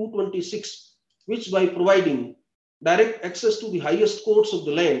 226, which by providing direct access to the highest courts of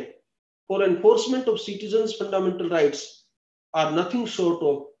the land for enforcement of citizens' fundamental rights are nothing short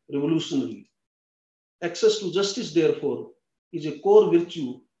of revolutionary. Access to justice, therefore, is a core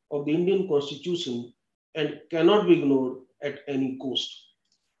virtue of the Indian Constitution and cannot be ignored at any cost.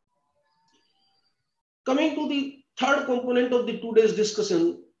 Coming to the third component of the today's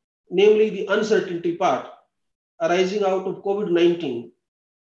discussion, namely the uncertainty part arising out of COVID-19.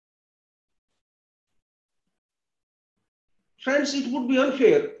 Friends, it would be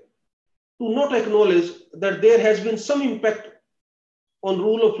unfair to not acknowledge that there has been some impact on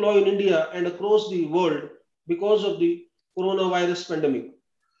rule of law in India and across the world because of the coronavirus pandemic.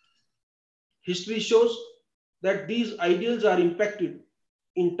 History shows that these ideals are impacted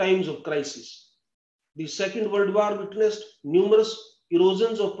in times of crisis. The Second World War witnessed numerous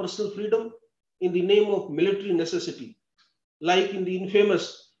erosions of personal freedom in the name of military necessity, like in the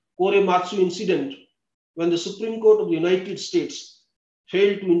infamous Korematsu incident, when the Supreme Court of the United States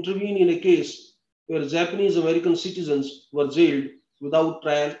failed to intervene in a case where Japanese American citizens were jailed without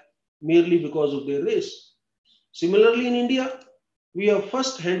trial merely because of their race. Similarly, in India, we have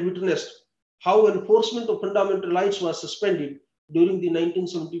first-hand witnessed how enforcement of fundamental rights was suspended during the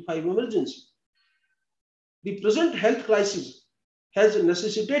 1975 emergency. The present health crisis has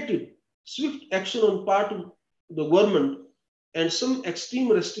necessitated swift action on part of the government and some extreme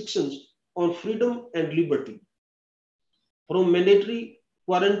restrictions on freedom and liberty. From mandatory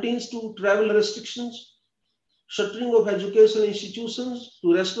quarantines to travel restrictions, shuttering of educational institutions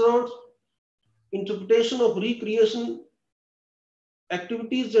to restaurants, interpretation of recreation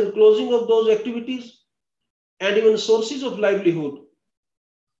activities and closing of those activities, and even sources of livelihood.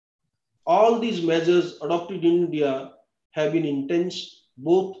 All these measures adopted in India have been intense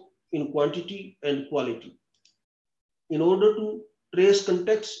both in quantity and quality. In order to trace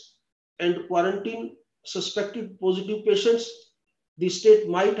context and quarantine suspected positive patients, the state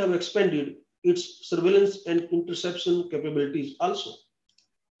might have expanded its surveillance and interception capabilities also.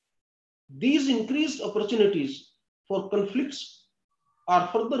 These increased opportunities for conflicts are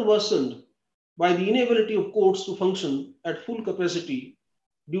further worsened by the inability of courts to function at full capacity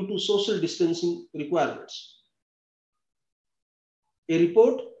due to social distancing requirements. A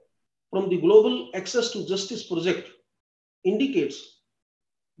report from the Global Access to Justice Project indicates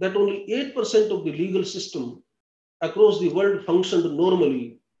that only 8% of the legal system across the world functioned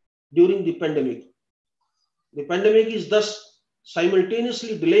normally during the pandemic. The pandemic is thus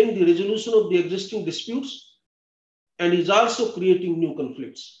simultaneously delaying the resolution of the existing disputes and is also creating new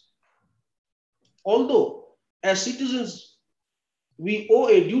conflicts. Although, as citizens, we owe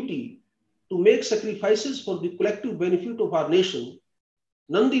a duty to make sacrifices for the collective benefit of our nation,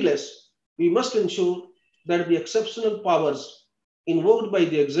 nonetheless, we must ensure that the exceptional powers invoked by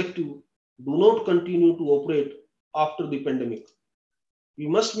the executive do not continue to operate after the pandemic. We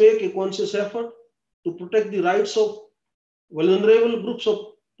must make a conscious effort to protect the rights of vulnerable groups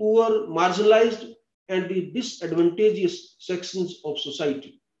of poor, marginalized, and the disadvantaged sections of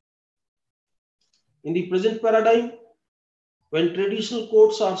society. In the present paradigm, when traditional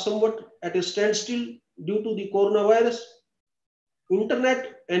courts are somewhat at a standstill due to the coronavirus,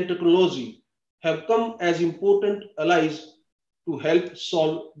 internet and technology have come as important allies to help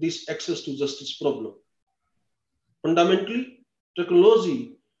solve this access to justice problem. Fundamentally,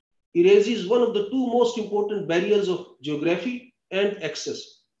 technology erases one of the two most important barriers of geography and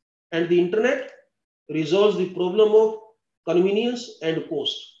access, and the internet resolves the problem of convenience and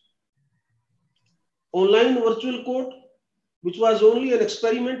cost. Online virtual court, which was only an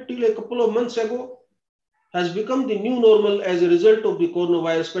experiment till a couple of months ago, has become the new normal as a result of the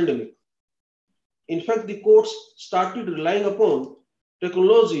coronavirus pandemic. In fact, the courts started relying upon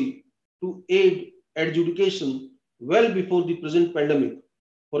technology to aid adjudication well before the present pandemic.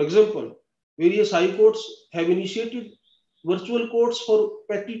 For example, various high courts have initiated virtual courts for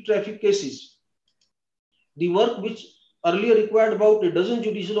petty traffic cases. The work which earlier required about a dozen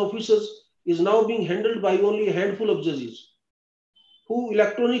judicial officers is now being handled by only a handful of judges who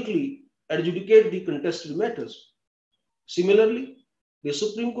electronically adjudicate the contested matters. Similarly, the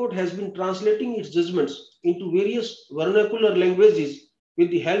Supreme Court has been translating its judgments into various vernacular languages with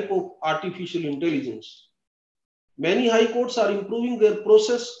the help of artificial intelligence. Many high courts are improving their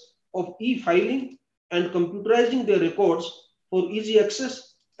process of e-filing and computerizing their records for easy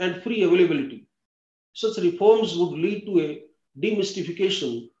access and free availability. Such reforms would lead to a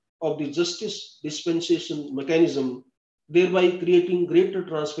demystification of the justice dispensation mechanism, thereby creating greater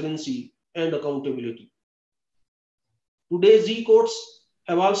transparency and accountability. Today's e-courts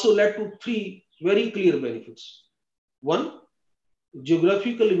have also led to three very clear benefits. One,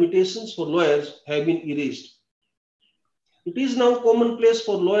 geographical limitations for lawyers have been erased. It is now commonplace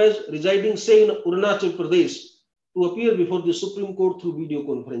for lawyers residing, say, in Arunachal Pradesh to appear before the Supreme Court through video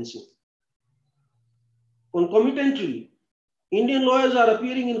conferencing. Concomitantly, Indian lawyers are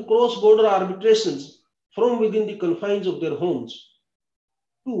appearing in cross-border arbitrations from within the confines of their homes.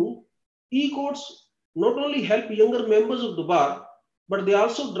 Two, e-courts not only help younger members of the bar, but they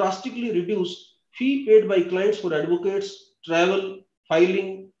also drastically reduce fee paid by clients for advocates, travel,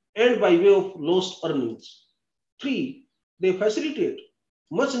 filing, and by way of lost earnings. Three, they facilitate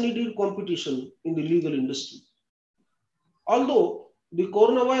much needed competition in the legal industry. Although the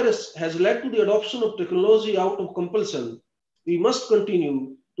coronavirus has led to the adoption of technology out of compulsion, we must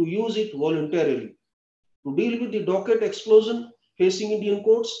continue to use it voluntarily. To deal with the docket explosion facing Indian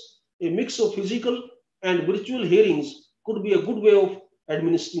courts, a mix of physical and virtual hearings could be a good way of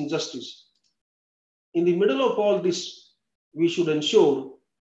administering justice. In the middle of all this, we should ensure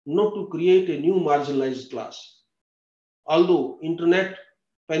not to create a new marginalized class. Although internet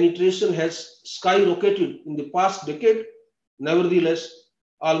penetration has skyrocketed in the past decade, nevertheless,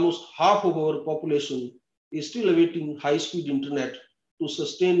 almost half of our population is still awaiting high-speed internet to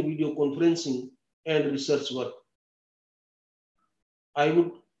sustain video conferencing and research work. I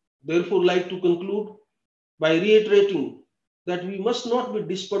would therefore like to conclude by reiterating that we must not be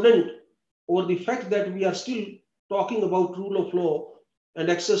despondent over the fact that we are still talking about rule of law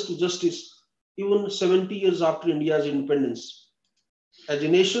and access to justice even 70 years after India's independence. As a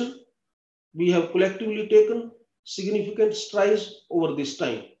nation, we have collectively taken significant strides over this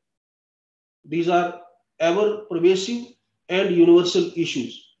time. These are ever pervasive and universal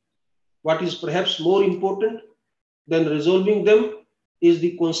issues. What is perhaps more important than resolving them is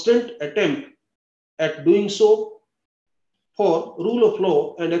the constant attempt at doing so, for rule of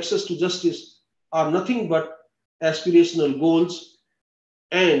law and access to justice are nothing but aspirational goals,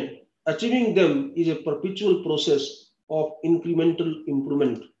 and Achieving them is a perpetual process of incremental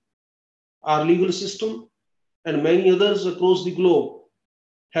improvement. Our legal system and many others across the globe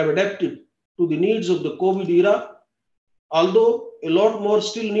have adapted to the needs of the COVID era. Although a lot more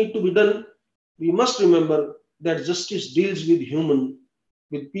still need to be done, we must remember that justice deals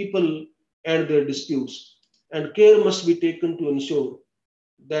with people and their disputes, and care must be taken to ensure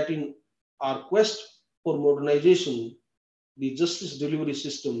that in our quest for modernization, the justice delivery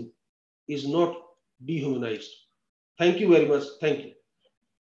system is not dehumanized. Thank you very much. Thank you.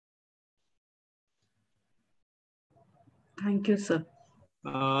 Thank you, sir.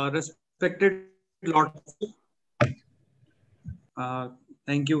 Respected Lord,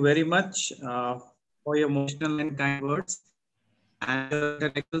 thank you very much for your emotional and kind words and your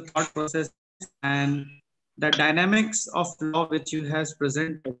intellectual thought process and the dynamics of law which you have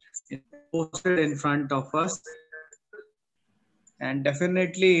presented posted in front of us. And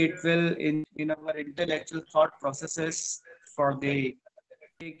definitely it will in our intellectual thought processes for the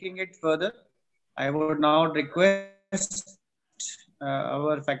taking it further. I would now request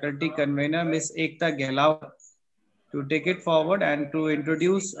our faculty convener, Ms. Ekta Gehlawat, to take it forward and to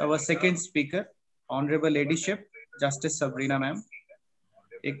introduce our second speaker, Honorable Ladyship, Justice Sabrina ma'am.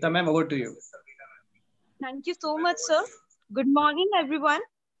 Ekta ma'am, over to you. Thank you so much, sir. Good morning, everyone.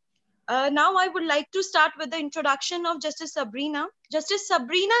 Now I would like to start with the introduction of Justice Sabrina. Justice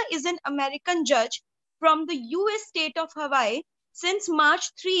Sabrina is an American judge from the US state of Hawaii since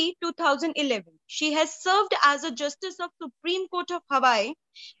March 3, 2011. She has served as a Justice of Supreme Court of Hawaii.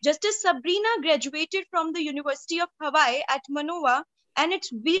 Justice Sabrina graduated from the University of Hawaii at Manoa and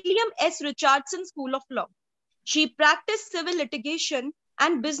its William S. Richardson School of Law. She practiced civil litigation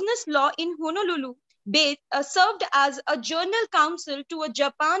and business law in Honolulu, served as a general counsel to a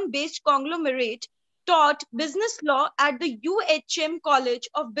Japan-based conglomerate, taught business law at the UHM College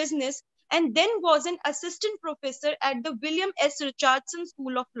of Business, and then was an assistant professor at the William S. Richardson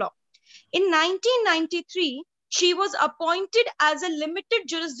School of Law. In 1993, she was appointed as a limited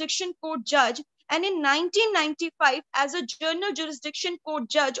jurisdiction court judge, and in 1995 as a general jurisdiction court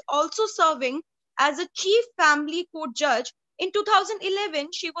judge, also serving as a chief family court judge. In 2011,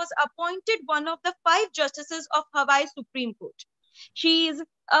 she was appointed one of the 5 justices of Hawaii Supreme Court. She is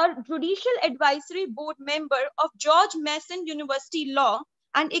a Judicial Advisory Board member of George Mason University Law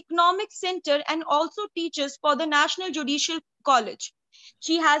and Economic Center and also teaches for the National Judicial College.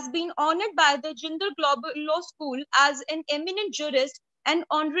 She has been honored by the Jindal Global Law School as an eminent jurist and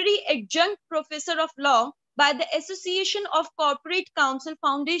honorary adjunct professor of law by the Association of Corporate Counsel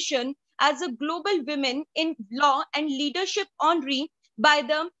Foundation as a Global Women in Law and Leadership honoree by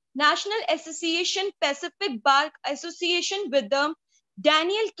the National Association Pacific Bar Association with the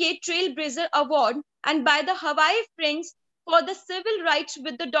Daniel K. Trailblazer Award, and by the Hawaii Friends for the Civil Rights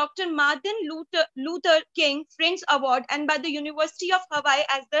with the Dr. Martin Luther King Friends Award, and by the University of Hawaii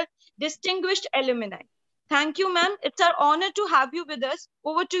as the Distinguished Alumni. Thank you, ma'am. It's our honor to have you with us.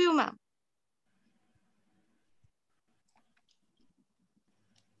 Over to you, ma'am.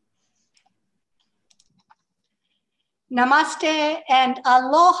 Namaste and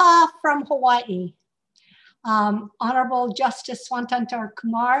aloha from Hawaii. Honorable Justice Swantantar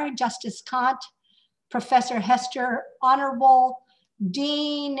Kumar, Justice Kant, Professor Hester, Honorable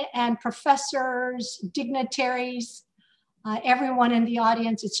Dean and professors, dignitaries, everyone in the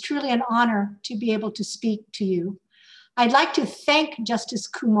audience, it's truly an honor to be able to speak to you. I'd like to thank Justice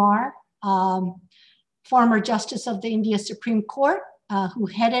Kumar, former Justice of the India Supreme Court, who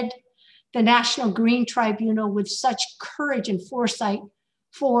headed the National Green Tribunal with such courage and foresight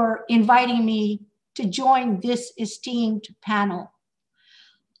for inviting me to join this esteemed panel.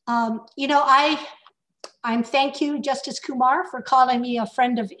 I'm thank you, Justice Kumar, for calling me a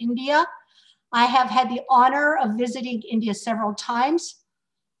friend of India. I have had the honor of visiting India several times.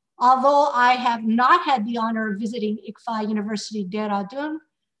 Although I have not had the honor of visiting ICFA University, Dehradun,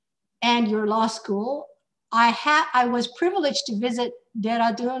 and your law school, I was privileged to visit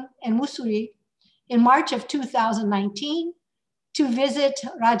Dehradun and Mussoorie in March of 2019 to visit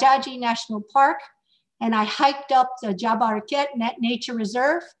Rajaji National Park, and I hiked up the Jabarket Nature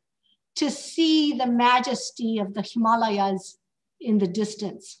Reserve to see the majesty of the Himalayas in the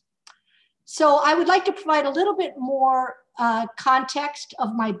distance. So I would like to provide a little bit more context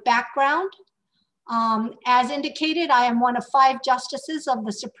of my background. As indicated, I am one of 5 justices of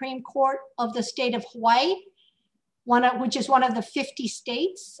the Supreme Court of the state of Hawaii, which is one of the 50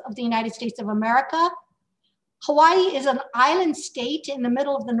 states of the United States of America. Hawaii is an island state in the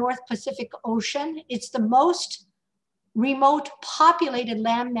middle of the North Pacific Ocean. It's the most remote populated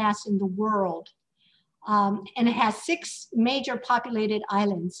landmass in the world. And it has 6 major populated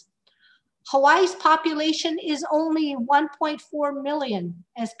islands. Hawaii's population is only 1.4 million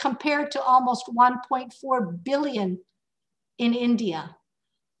as compared to almost 1.4 billion in India.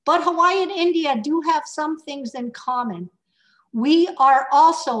 But Hawaii and India do have some things in common. We are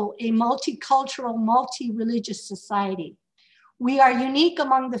also a multicultural, multi-religious society. We are unique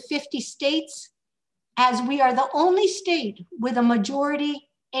among the 50 states as we are the only state with a majority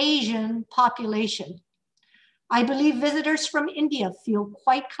Asian population. I believe visitors from India feel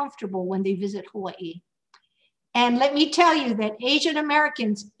quite comfortable when they visit Hawaii. And let me tell you that Asian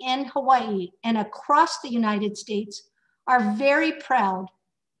Americans in Hawaii and across the United States are very proud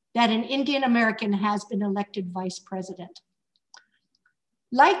that an Indian American has been elected vice president.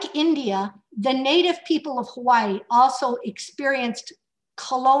 Like India, the native people of Hawaii also experienced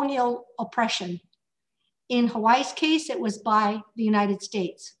colonial oppression. In Hawaii's case, it was by the United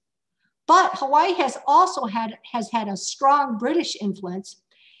States. But Hawaii has also had a strong British influence.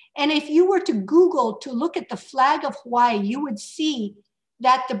 And if you were to Google to look at the flag of Hawaii, you would see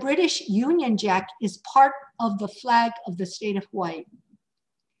that the British Union Jack is part of the flag of the state of Hawaii.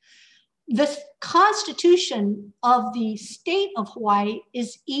 The constitution of the state of Hawaii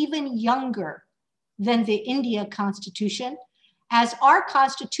is even younger than the India Constitution, as our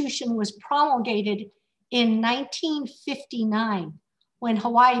constitution was promulgated in 1959 when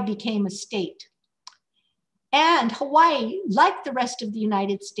Hawaii became a state. And Hawaii, like the rest of the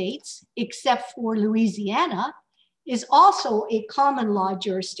United States, except for Louisiana, is also a common law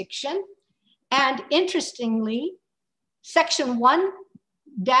jurisdiction. And interestingly, Section 1-1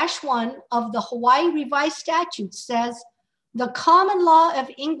 of the Hawaii Revised Statute says, the common law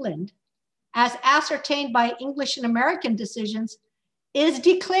of England, as ascertained by English and American decisions, is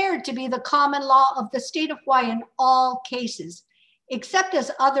declared to be the common law of the state of Hawaii in all cases, except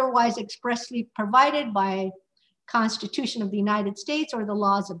as otherwise expressly provided by Constitution of the United States or the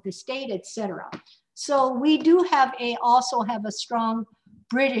laws of the state, etc. So we do have also have a strong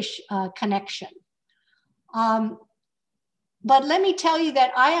British connection. But let me tell you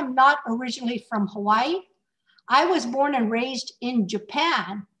that I am not originally from Hawaii. I was born and raised in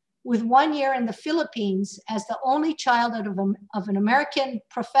Japan with 1 year in the Philippines as the only child of an American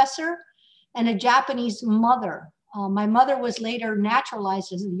professor and a Japanese mother. My mother was later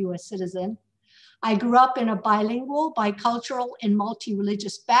naturalized as a US citizen. I grew up in a bilingual, bicultural, and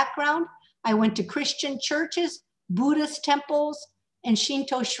multi-religious background. I went to Christian churches, Buddhist temples, and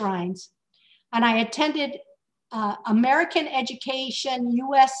Shinto shrines. And I attended American education,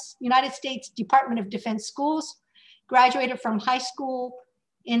 United States Department of Defense schools, graduated from high school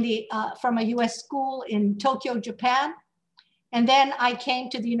from a US school in Tokyo, Japan. And then I came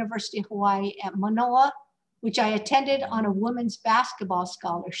to the University of Hawaii at Manoa, which I attended on a women's basketball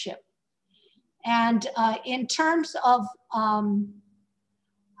scholarship. And in terms of,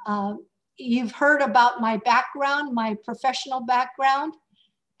 you've heard about my background, my professional background,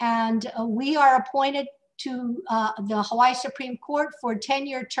 and we are appointed to the Hawaii Supreme Court for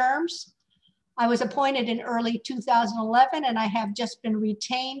 10-year terms. I was appointed in early 2011, and I have just been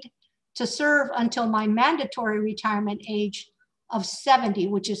retained to serve until my mandatory retirement age of 70,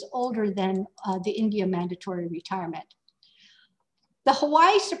 which is older than the India mandatory retirement. The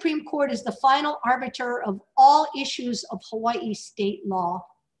Hawaii Supreme Court is the final arbiter of all issues of Hawaii state law,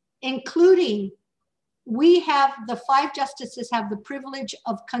 including the 5 justices have the privilege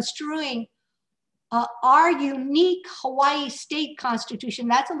of construing our unique Hawaii state constitution.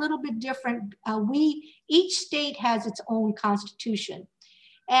 That's a little bit different. Each state has its own constitution.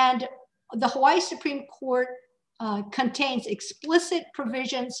 And the Hawaii Supreme Court contains explicit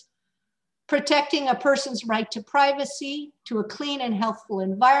provisions protecting a person's right to privacy, to a clean and healthful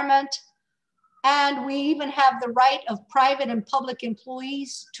environment. And we even have the right of private and public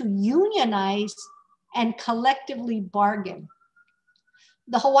employees to unionize and collectively bargain.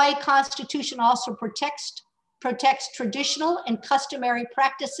 The Hawaii Constitution also protects traditional and customary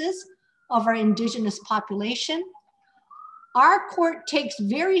practices of our indigenous population. Our court takes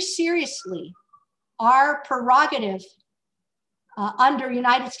very seriously our prerogative under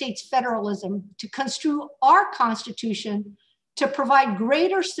United States federalism to construe our Constitution to provide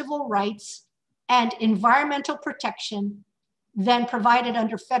greater civil rights and environmental protection than provided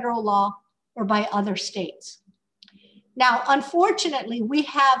under federal law or by other states. Now, unfortunately,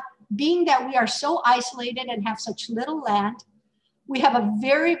 being that we are so isolated and have such little land, we have a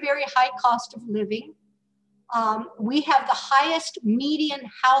very, very high cost of living. We have the highest median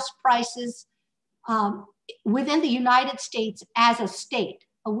house prices within the United States as a state.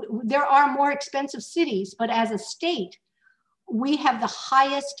 There are more expensive cities, but as a state, we have the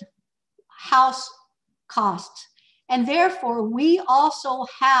highest house costs. And therefore, we also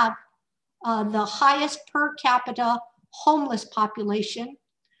have the highest per capita homeless population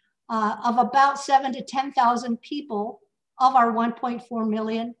of about 7,000 to 10,000 people of our 1.4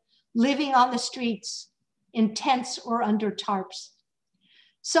 million living on the streets in tents or under tarps.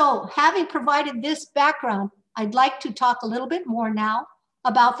 So having provided this background, I'd like to talk a little bit more now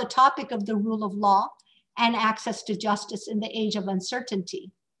about the topic of the rule of law and access to justice in the age of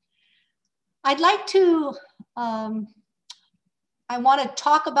uncertainty. I'd like to, I want to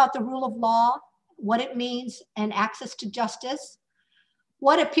talk about the rule of law, what it means, and access to justice,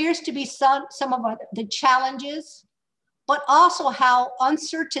 what appears to be some of the challenges, but also how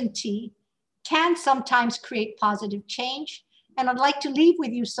uncertainty can sometimes create positive change. And I'd like to leave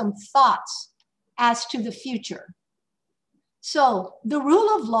with you some thoughts as to the future. So the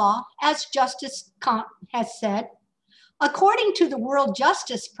rule of law, as Justice Kant has said, according to the World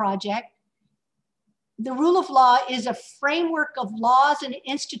Justice Project, the rule of law is a framework of laws and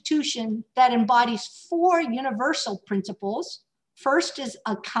institutions that embodies 4 universal principles. First is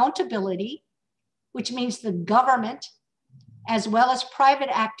accountability, which means the government as well as private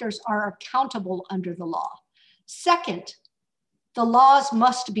actors are accountable under the law. Second, the laws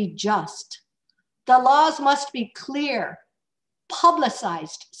must be just. The laws must be clear,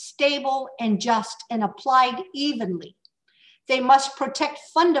 publicized, stable, and just, and applied evenly. They must protect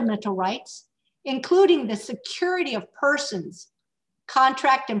fundamental rights, including the security of persons,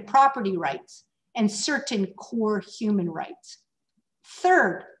 contract and property rights, and certain core human rights.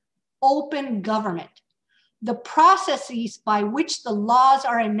 Third, open government. The processes by which the laws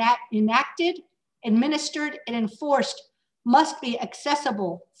are enacted, administered, and enforced must be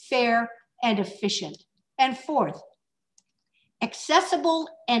accessible, fair, and efficient. And fourth, accessible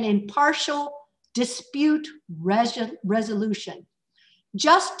and impartial dispute resolution.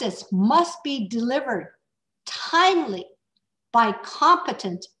 Justice must be delivered timely by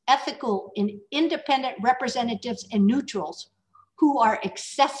competent, ethical, and independent representatives and neutrals who are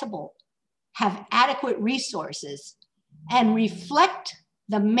accessible, have adequate resources, and reflect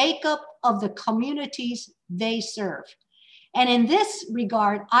the makeup of the communities they serve. And in this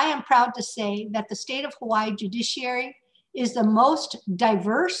regard, I am proud to say that the state of Hawaii judiciary is the most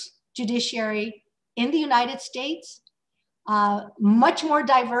diverse judiciary in the United States, much more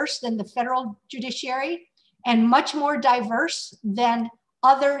diverse than the federal judiciary, and much more diverse than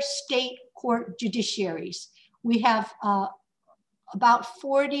other state court judiciaries. We have about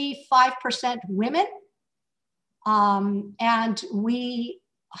 45% women, and we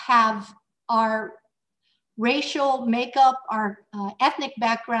have our racial makeup, our ethnic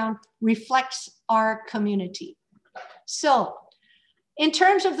background reflects our community. So in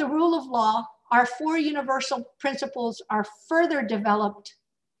terms of the rule of law, our 4 universal principles are further developed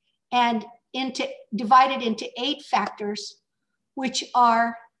and divided into 8 factors, which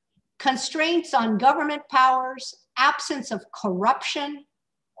are constraints on government powers, absence of corruption,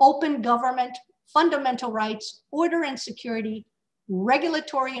 open government, fundamental rights, order and security,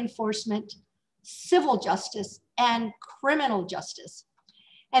 regulatory enforcement, civil justice, and criminal justice.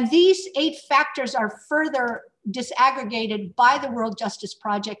 And these 8 factors are further disaggregated by the World Justice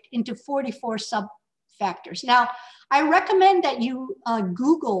Project into 44 sub-factors. Now, I recommend that you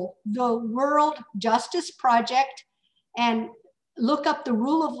Google the World Justice Project and look up the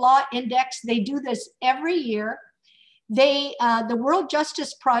Rule of Law Index. They do this every year. The World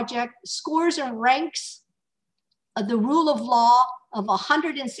Justice Project scores and ranks the rule of law of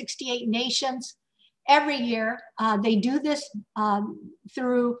 168 nations every year. They do this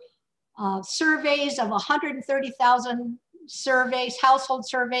through surveys of 130,000 surveys, household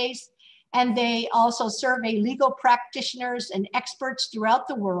surveys, and they also survey legal practitioners and experts throughout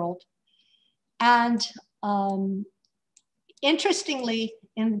the world. And interestingly,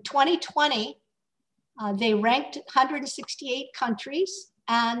 in 2020, they ranked 168 countries,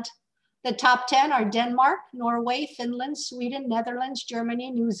 and the top 10 are Denmark, Norway, Finland, Sweden, Netherlands, Germany,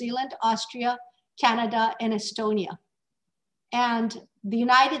 New Zealand, Austria, Canada, and Estonia. And the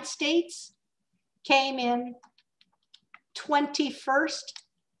United States came in 21st,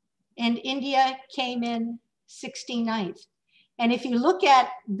 and India came in 69th. And if you look at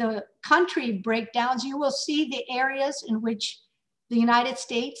the country breakdowns, you will see the areas in which the United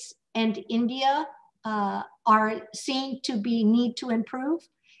States and India are seen to need to improve,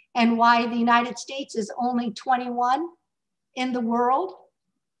 and why the United States is only 21 in the world.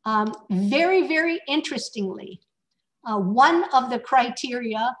 Very, very interestingly, one of the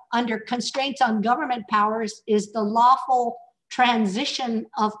criteria under constraints on government powers is the lawful transition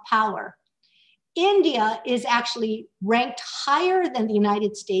of power. India is actually ranked higher than the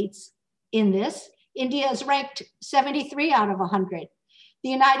United States in this. India is ranked 73 out of 100. The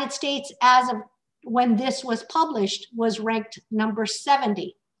United States, as of when this was published, was ranked number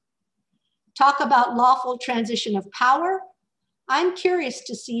 70. Talk about lawful transition of power. I'm curious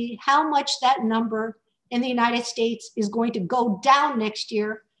to see how much that number in the United States is going to go down next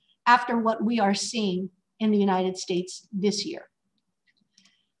year after what we are seeing in the United States this year.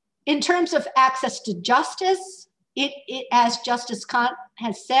 In terms of access to justice, as Justice Kant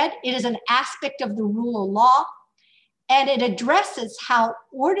has said, it is an aspect of the rule of law, and it addresses how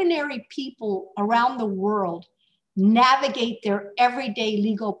ordinary people around the world navigate their everyday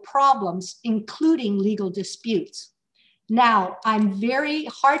legal problems, including legal disputes. Now, I'm very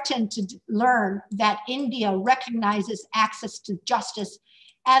heartened to learn that India recognizes access to justice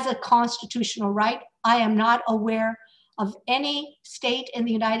as a constitutional right. I am not aware of any state in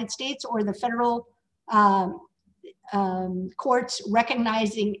the United States or the federal courts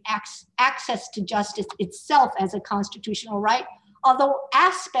recognizing access to justice itself as a constitutional right, although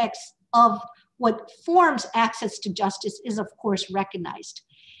aspects of what forms access to justice is of course recognized.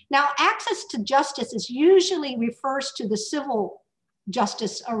 Now, access to justice is usually refers to the civil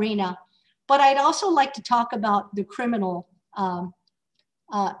justice arena, but I'd also like to talk about the criminal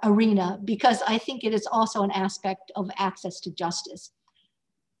arena, because I think it is also an aspect of access to justice.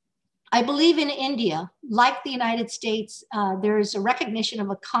 I believe in India, like the United States, there is a recognition of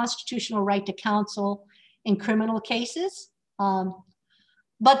a constitutional right to counsel in criminal cases.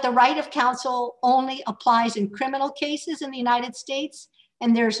 But the right of counsel only applies in criminal cases in the United States,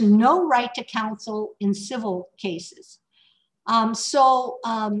 and there's no right to counsel in civil cases.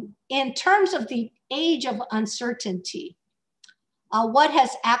 In terms of the age of uncertainty, what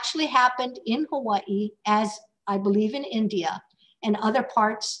has actually happened in Hawaii, as I believe in India and other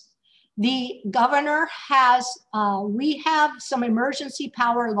parts, the governor has, we have some emergency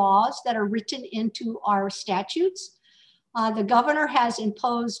power laws that are written into our statutes. The governor has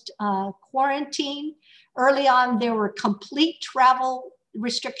imposed quarantine. Early on, there were complete travel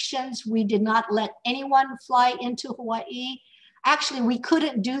restrictions. We did not let anyone fly into Hawaii. Actually, we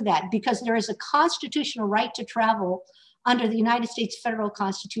couldn't do that because there is a constitutional right to travel under the United States federal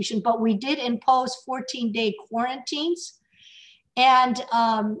Constitution, but we did impose 14-day quarantines. And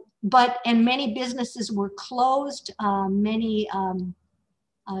many businesses were closed. Many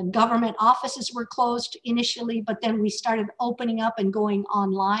government offices were closed initially, but then we started opening up and going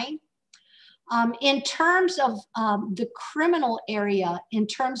online. In terms of the criminal area, in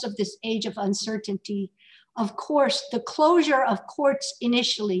terms of this age of uncertainty, of course, the closure of courts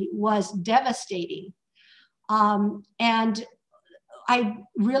initially was devastating. And I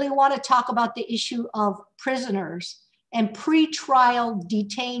really want to talk about the issue of prisoners and pre-trial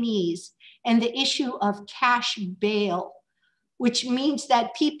detainees and the issue of cash bail, which means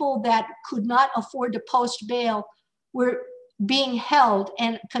that people that could not afford to post bail were being held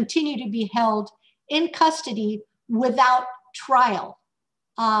and continue to be held in custody without trial.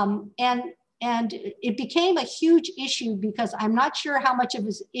 And it became a huge issue because I'm not sure how much of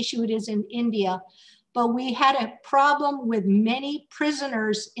an issue it is in India, but we had a problem with many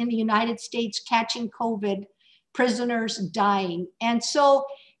prisoners in the United States catching COVID, prisoners dying. And so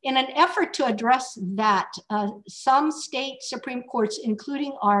in an effort to address that, some state Supreme Courts,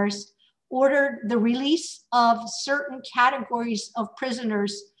 including ours, ordered the release of certain categories of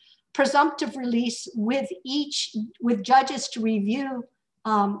prisoners, presumptive release with judges to review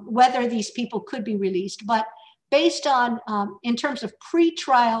whether these people could be released. But based on, in terms of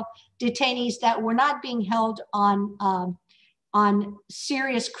pre-trial detainees that were not being held on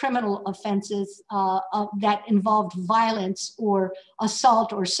serious criminal offenses that involved violence or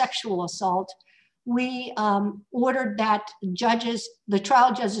assault or sexual assault, we ordered that the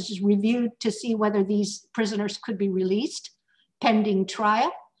trial judges reviewed to see whether these prisoners could be released pending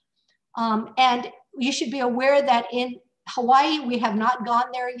trial. And you should be aware that in Hawaii, we have not gone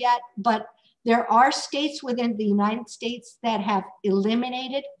there yet, but there are states within the United States that have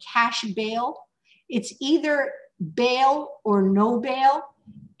eliminated cash bail. It's either bail or no bail.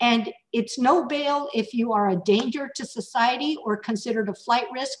 And it's no bail if you are a danger to society or considered a flight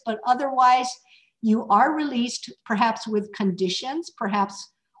risk, but otherwise you are released perhaps with conditions,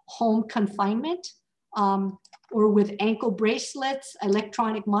 perhaps home confinement, or with ankle bracelets,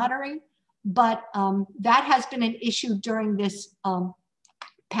 electronic monitoring. But that has been an issue during this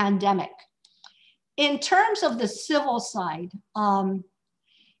pandemic. In terms of the civil side,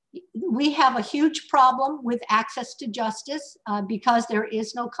 we have a huge problem with access to justice because there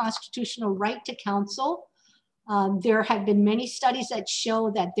is no constitutional right to counsel. There have been many studies that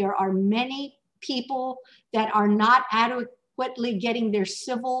show that there are many people that are not adequately getting their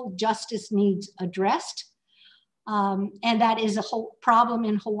civil justice needs addressed. And that is a whole problem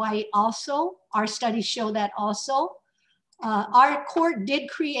in Hawaii also. Our studies show that also. Our court did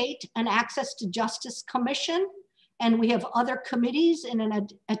create an Access to Justice Commission, and we have other committees in an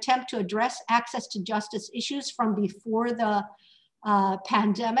attempt to address access to justice issues from before the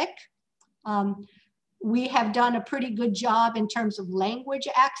pandemic. We have done a pretty good job in terms of language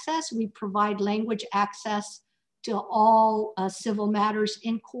access. We provide language access to all civil matters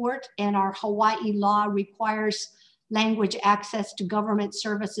in court, and our Hawaii law requires language access to government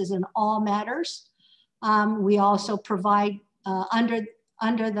services in all matters. We also provide, under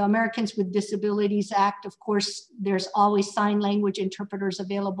the Americans with Disabilities Act, of course, there's always sign language interpreters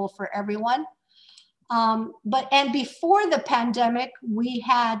available for everyone. And before the pandemic, we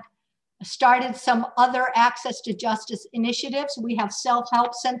had started some other access to justice initiatives. We have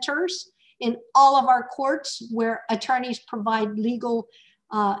self-help centers in all of our courts where attorneys provide legal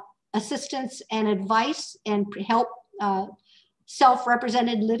assistance and advice and help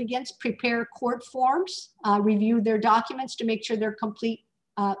self-represented litigants prepare court forms, review their documents to make sure they're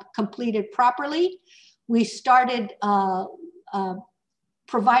completed properly. We started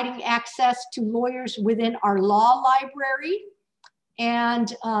providing access to lawyers within our law library.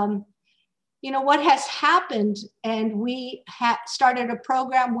 And you know, what has happened, and we started a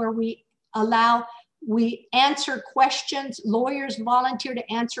program where we answer questions, lawyers volunteer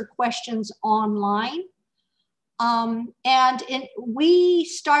to answer questions online. We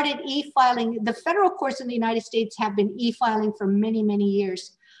started e-filing. The federal courts in the United States have been e-filing for many, many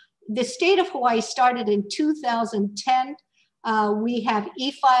years. The state of Hawaii started in 2010. We have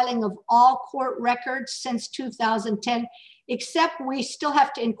e-filing of all court records since 2010, except we still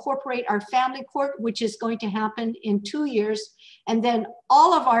have to incorporate our family court, which is going to happen in 2 years. And then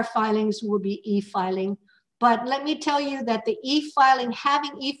all of our filings will be e-filing. But let me tell you that the e-filing,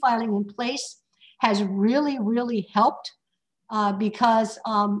 having e-filing in place has really, really helped because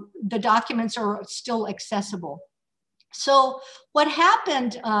the documents are still accessible. So what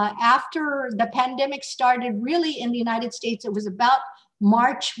happened after the pandemic started really in the United States, it was about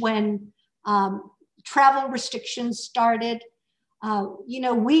March when travel restrictions started. You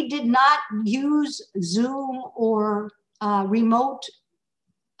know, we did not use Zoom or remote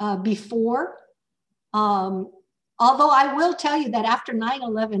before. Although I will tell you that after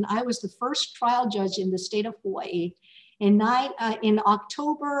 9/11, I was the first trial judge in the state of Hawaii. In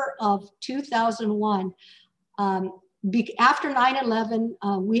October of 2001, after 9/11,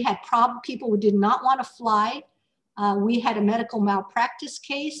 we had people who did not want to fly. We had a medical malpractice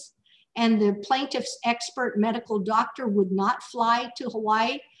case, and the plaintiff's expert medical doctor would not fly to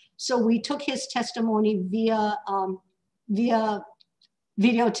Hawaii. So we took his testimony via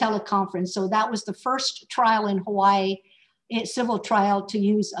video teleconference. So that was the first trial in Hawaii, a civil trial, to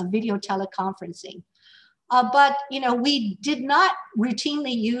use a video teleconferencing. But you know, we did not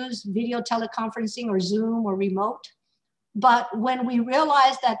routinely use video teleconferencing or Zoom or remote. But when we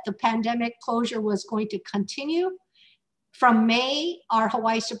realized that the pandemic closure was going to continue, from May, our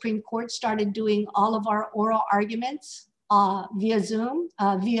Hawaii Supreme Court started doing all of our oral arguments via Zoom,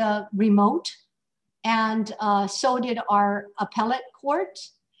 via remote. And so did our appellate court.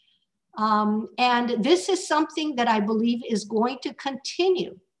 And this is something that I believe is going to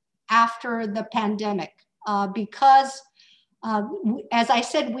continue after the pandemic because, as I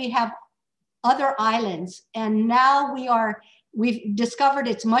said, we have other islands, and now we've discovered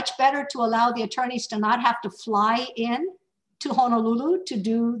it's much better to allow the attorneys to not have to fly in to Honolulu to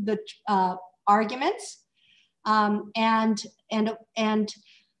do the arguments. So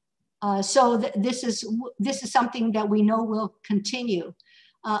this is something that we know will continue.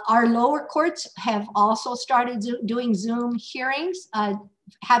 Our lower courts have also started doing Zoom hearings,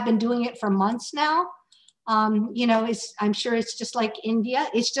 have been doing it for months now. You know, I'm sure it's just like India.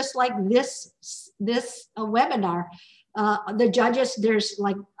 It's just like this webinar. The judges, there's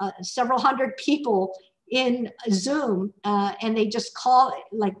like several hundred people in Zoom, and they just call it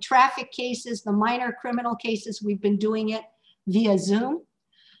like traffic cases, the minor criminal cases. We've been doing it via Zoom.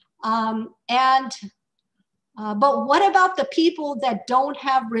 But what about the people that don't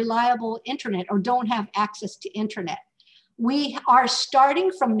have reliable internet or don't have access to internet? We are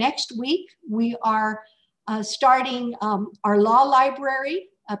starting from next week. We are starting our law library.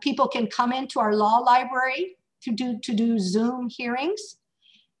 People can come into our law library to do Zoom hearings.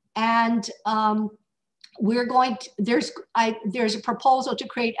 And we're going to, there's a proposal to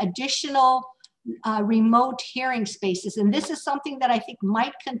create additional remote hearing spaces. And this is something that I think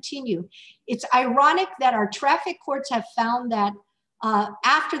might continue. It's ironic that our traffic courts have found that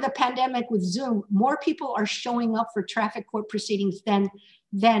after the pandemic with Zoom, more people are showing up for traffic court proceedings than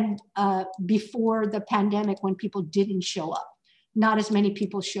than before the pandemic, when people didn't show up. Not as many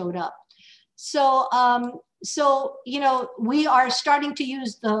people showed up. So, you know, we are starting to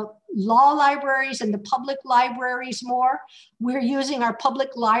use the law libraries and the public libraries more. We're using our public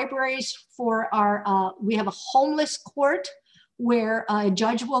libraries for our, we have a homeless court where a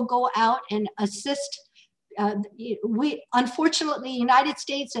judge will go out and assist. Unfortunately, United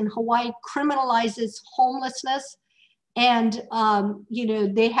States and Hawaii criminalizes homelessness. And, you know,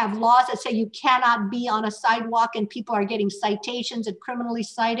 they have laws that say you cannot be on a sidewalk, and people are getting citations and criminally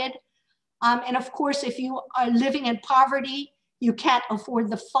cited. And of course, if you are living in poverty, you can't afford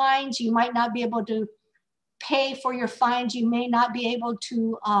the fines. You might not be able to pay for your fines. You may not be able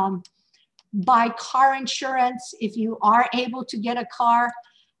to buy car insurance if you are able to get a car,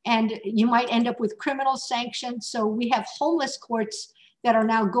 and you might end up with criminal sanctions. So we have homeless courts that are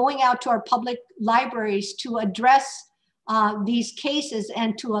now going out to our public libraries to address these cases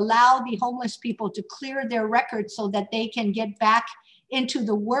and to allow the homeless people to clear their records so that they can get back into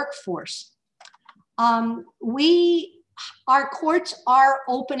the workforce. Our courts are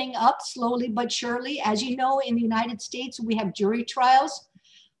opening up slowly but surely. As you know, in the United States, we have jury trials.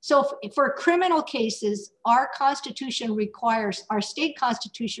 So for criminal cases, our constitution requires, our state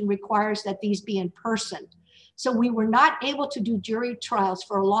constitution requires that these be in person. So we were not able to do jury trials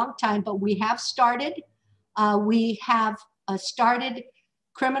for a long time, but we have started. We have started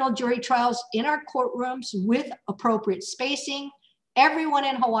criminal jury trials in our courtrooms with appropriate spacing. Everyone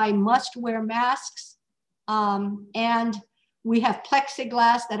in Hawaii must wear masks. And we have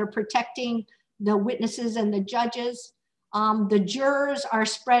plexiglass that are protecting the witnesses and the judges. The jurors are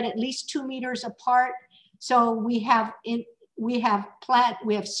spread at least 2 meters apart. So we have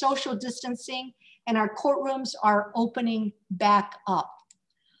social distancing, and our courtrooms are opening back up.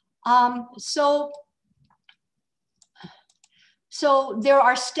 So there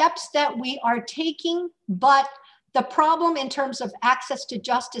are steps that we are taking, but the problem in terms of access to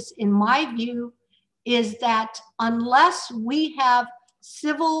justice, in my view, is that unless we have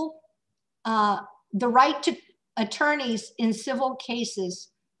the right to attorneys in civil cases,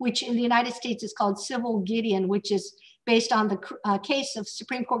 which in the United States is called civil Gideon, which is based on the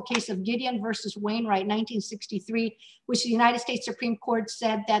Supreme Court case of Gideon versus Wainwright, 1963, which the United States Supreme Court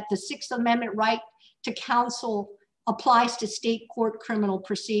said that the Sixth Amendment right to counsel applies to state court criminal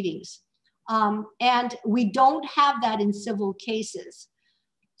proceedings. And we don't have that in civil cases.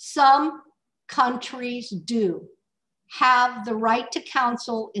 Some countries do have the right to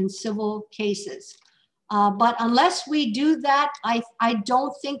counsel in civil cases. But unless we do that, I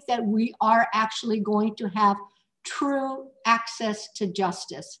don't think that we are actually going to have true access to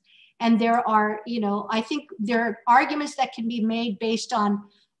justice. And there are, I think there are arguments that can be made based on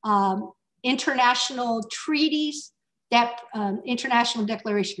international treaties, that International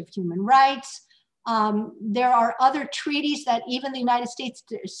Declaration of Human Rights. There are other treaties that even the United States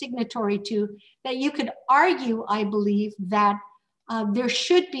is signatory to, that you could argue, I believe, that there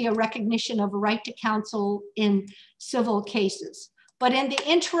should be a recognition of a right to counsel in civil cases. But in the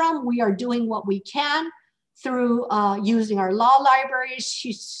interim, we are doing what we can through using our law libraries,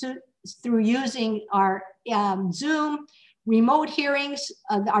 through using our Zoom, remote hearings.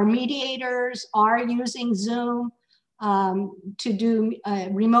 Our mediators are using Zoom to do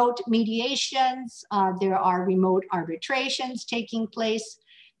remote mediations. There are remote arbitrations taking place.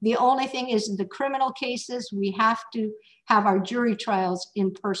 The only thing is, in the criminal cases, we have to have our jury trials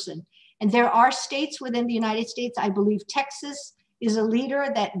in person. And there are states within the United States, I believe Texas is a leader,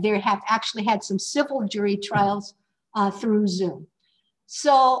 that they have actually had some civil jury trials through Zoom.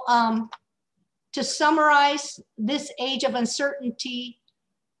 So to summarize, this age of uncertainty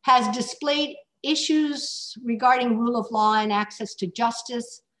has displayed issues regarding rule of law and access to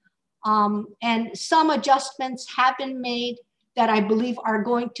justice. And some adjustments have been made that I believe are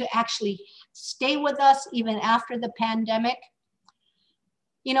going to actually stay with us even after the pandemic.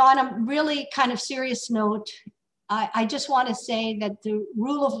 On a really kind of serious note, I just want to say that the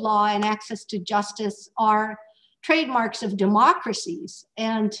rule of law and access to justice are trademarks of democracies.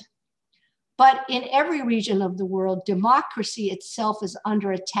 But in every region of the world, democracy itself is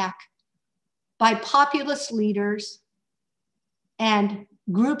under attack by populist leaders and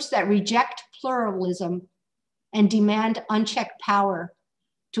groups that reject pluralism and demand unchecked power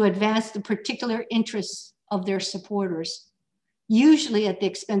to advance the particular interests of their supporters, usually at the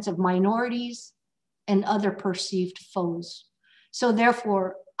expense of minorities and other perceived foes. So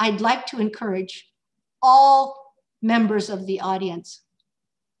therefore, I'd like to encourage all members of the audience,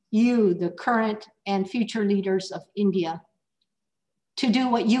 you, the current and future leaders of India, to do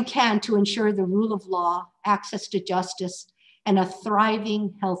what you can to ensure the rule of law, access to justice, and a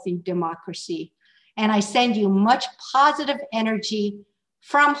thriving, healthy democracy. And I send you much positive energy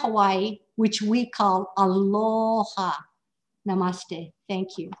from Hawaii, which we call aloha. Namaste.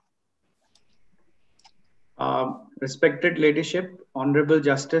 Thank you. Respected Ladyship, Honorable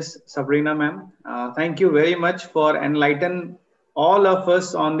Justice Sabrina ma'am, thank you very much for enlightening all of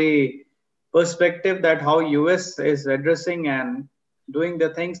us on the perspective that how US is addressing and doing the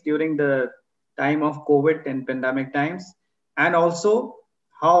things during the time of COVID and pandemic times, and also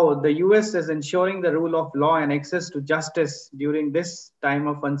how the US is ensuring the rule of law and access to justice during this time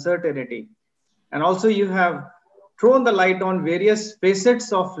of uncertainty. And also you have thrown the light on various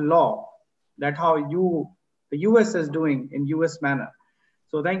facets of law, that how the US is doing in US manner.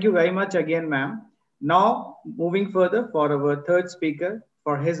 So thank you very much again, ma'am. Now moving further for our third speaker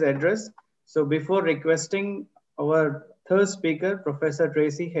for his address. So before requesting our third speaker, Professor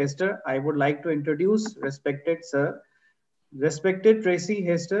Tracy Hester, I would like to introduce respected sir. Respected Tracy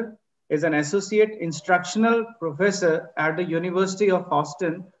Hester is an associate instructional professor at the University of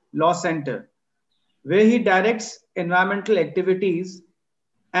Houston Law Center, where he directs environmental activities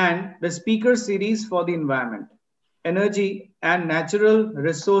and the speaker series for the Environment, Energy and Natural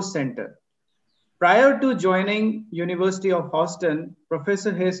Resource Center. Prior to joining University of Houston,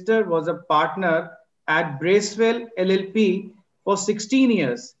 Professor Hester was a partner at Bracewell LLP for 16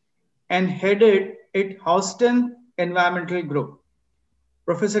 years and headed its Houston Environmental Group.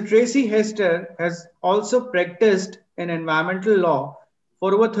 Professor Tracy Hester has also practiced in environmental law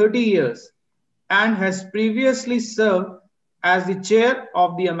for over 30 years and has previously served as the chair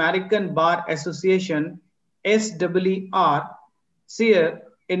of the American Bar Association, SEER,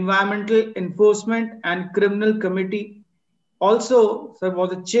 Environmental Enforcement and Criminal Committee. Also, sir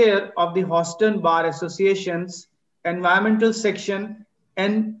was the chair of the Houston Bar Association's Environmental Section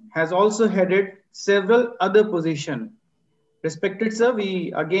and has also headed several other positions. Respected sir,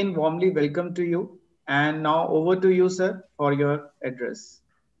 we again warmly welcome to you. And now over to you, sir, for your address.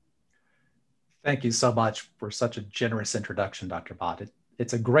 Thank you so much for such a generous introduction, Dr. Bhatt.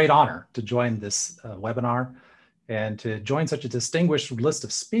 It's a great honor to join this webinar and to join such a distinguished list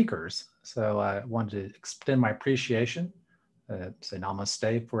of speakers. So I wanted to extend my appreciation, say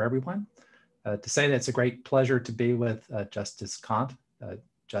namaste for everyone, to say that it's a great pleasure to be with Justice Kant,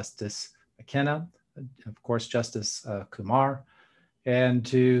 Justice McKenna, of course, Justice Kumar, and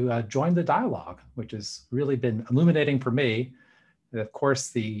to join the dialogue, which has really been illuminating for me. Of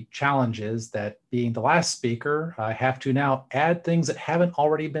course, the challenge is that being the last speaker, I have to now add things that haven't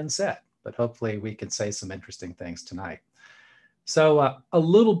already been said, but hopefully we can say some interesting things tonight. So a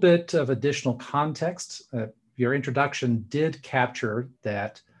little bit of additional context. Your introduction did capture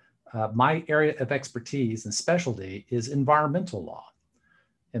that my area of expertise and specialty is environmental law.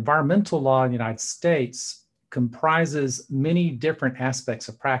 Environmental law in the United States comprises many different aspects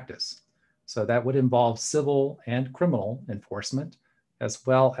of practice. So that would involve civil and criminal enforcement, as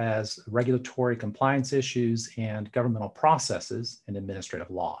well as regulatory compliance issues and governmental processes in administrative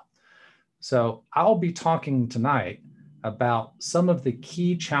law. So I'll be talking tonight about some of the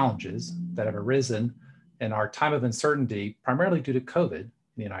key challenges that have arisen in our time of uncertainty, primarily due to COVID in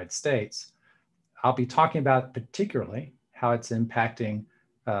the United States. I'll be talking about particularly how it's impacting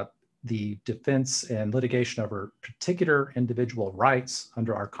the defense and litigation over particular individual rights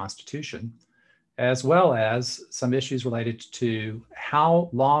under our Constitution, as well as some issues related to how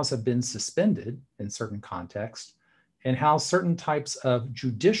laws have been suspended in certain contexts and how certain types of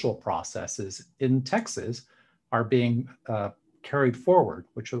judicial processes in Texas are being carried forward,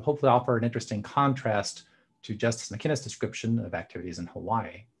 which will hopefully offer an interesting contrast to Justice McKenna's description of activities in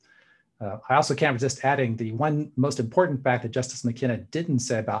Hawaii. I also can't resist adding the one most important fact that Justice McKenna didn't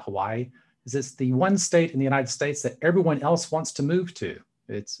say about Hawaii is it's the one state in the United States that everyone else wants to move to.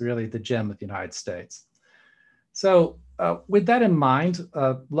 It's really the gem of the United States. So with that in mind,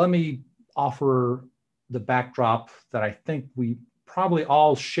 let me offer the backdrop that I think we probably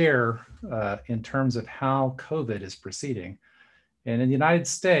all share in terms of how COVID is proceeding. And in the United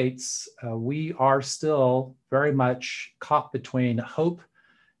States, we are still very much caught between hope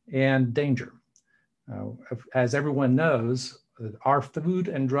and danger. As everyone knows, our Food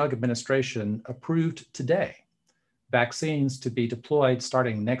and Drug Administration approved today vaccines to be deployed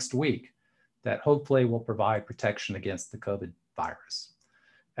starting next week that hopefully will provide protection against the COVID virus.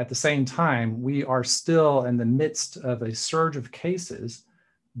 At the same time, we are still in the midst of a surge of cases,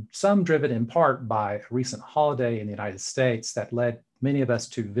 some driven in part by a recent holiday in the United States that led many of us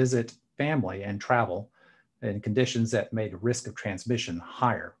to visit family and travel in conditions that made the risk of transmission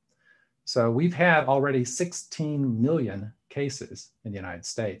higher. So we've had already 16 million cases in the United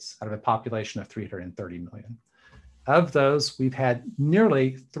States out of a population of 330 million. of those, we've had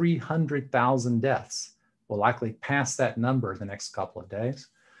nearly 300,000 deaths. We'll likely pass that number in the next couple of days.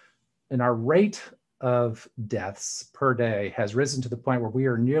 And our rate of deaths per day has risen to the point where we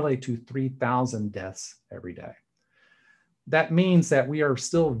are nearly to 3,000 deaths every day. That means that we are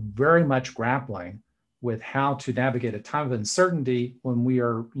still very much grappling with how to navigate a time of uncertainty when we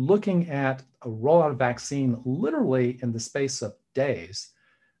are looking at a rollout of vaccine literally in the space of days,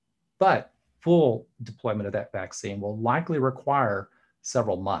 but full deployment of that vaccine will likely require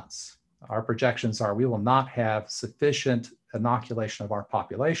several months. Our projections are we will not have sufficient inoculation of our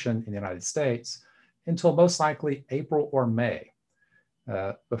population in the United States until most likely April or May,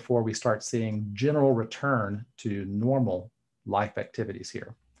 before we start seeing general return to normal life activities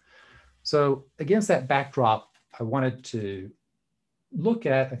here. So against that backdrop, I wanted to look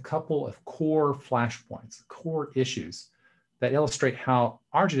at a couple of core flashpoints, core issues that illustrate how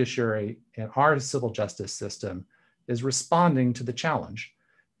our judiciary and our civil justice system is responding to the challenge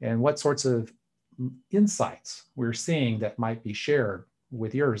and what sorts of insights we're seeing that might be shared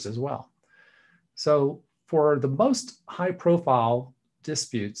with yours as well. So for the most high profile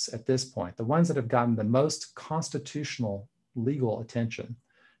disputes at this point, the ones that have gotten the most constitutional legal attention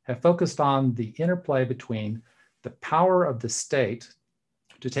have focused on the interplay between the power of the state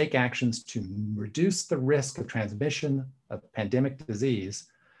to take actions to reduce the risk of transmission of pandemic disease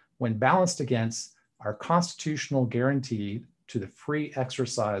when balanced against our constitutional guarantee to the free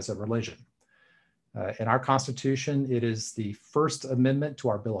exercise of religion. In our Constitution, it is the First Amendment to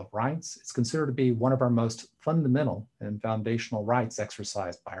our Bill of Rights. It's considered to be one of our most fundamental and foundational rights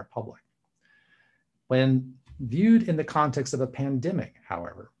exercised by our public. When viewed in the context of a pandemic,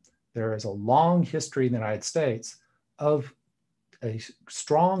 however, there is a long history in the United States of a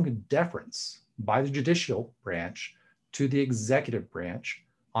strong deference by the judicial branch to the executive branch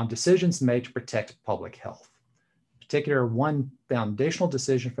on decisions made to protect public health. In particular, one foundational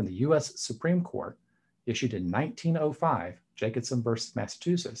decision from the US Supreme Court issued in 1905, Jacobson versus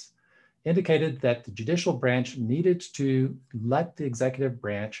Massachusetts, indicated that the judicial branch needed to let the executive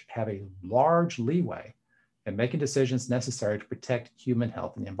branch have a large leeway in making decisions necessary to protect human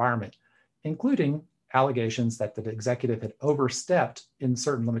health and the environment, including allegations that the executive had overstepped, in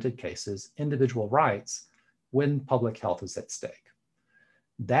certain limited cases, individual rights when public health is at stake.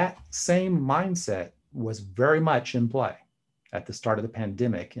 That same mindset was very much in play at the start of the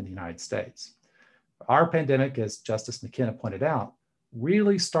pandemic in the United States. Our pandemic, as Justice McKenna pointed out,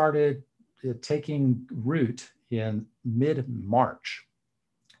 really started taking root in mid-March,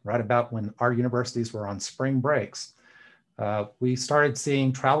 right about when our universities were on spring breaks. We started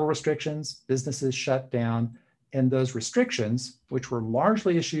seeing travel restrictions, businesses shut down, and those restrictions, which were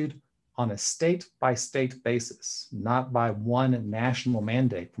largely issued on a state-by-state basis, not by one national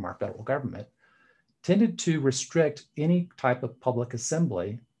mandate from our federal government, tended to restrict any type of public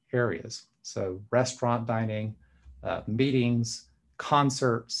assembly areas. So restaurant dining, meetings,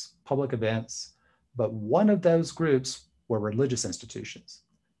 concerts, public events, but one of those groups were religious institutions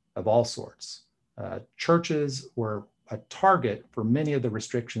of all sorts. Churches were a target for many of the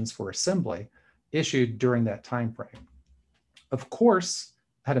restrictions for assembly issued during that time frame. Of course,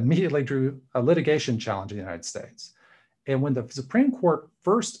 that immediately drew a litigation challenge in the United States. And when the Supreme Court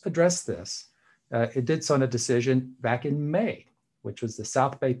first addressed this, it did so in a decision back in May, which was the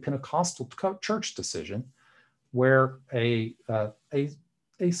South Bay Pentecostal Church decision, where a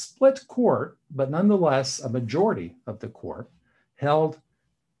split court, but nonetheless a majority of the court, held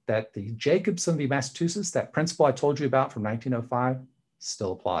that the Jacobson v. Massachusetts, that principle I told you about from 1905,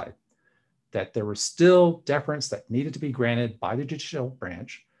 still applied. That there was still deference that needed to be granted by the judicial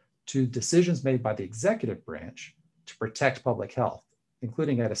branch to decisions made by the executive branch to protect public health,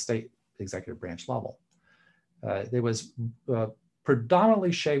 including at a state executive branch level. It was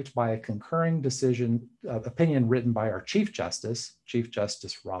predominantly shaped by a concurring opinion written by our Chief Justice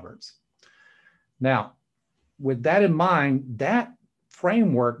Roberts. Now, with that in mind, that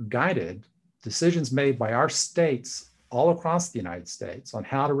framework guided decisions made by our states all across the United States on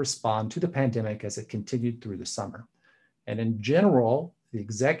how to respond to the pandemic as it continued through the summer. And in general, the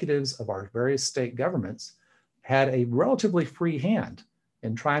executives of our various state governments had a relatively free hand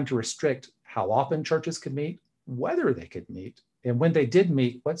in trying to restrict how often churches could meet, whether they could meet, and when they did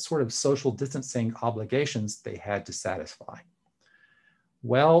meet, what sort of social distancing obligations they had to satisfy.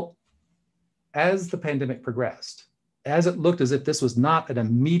 Well, as the pandemic progressed, as it looked as if this was not an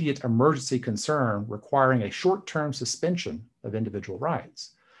immediate emergency concern requiring a short-term suspension of individual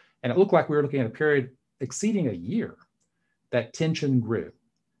rights, and it looked like we were looking at a period exceeding a year, that tension grew.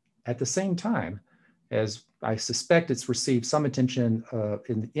 At the same time, as I suspect it's received some attention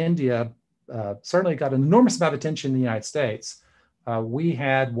in India certainly got an enormous amount of attention in the United States. We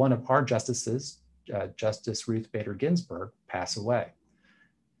had one of our justices, Justice Ruth Bader Ginsburg, pass away.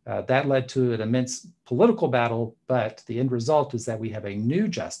 That led to an immense political battle, but the end result is that we have a new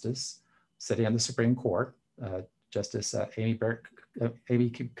justice sitting on the Supreme Court, Justice Amy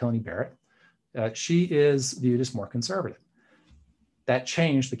Coney Barrett. She is viewed as more conservative. That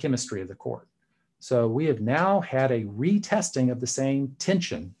changed the chemistry of the court. So we have now had a retesting of the same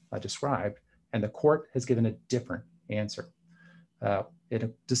tension I described, and the court has given a different answer. In a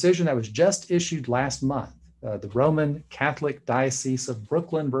decision that was just issued last month, the Roman Catholic Diocese of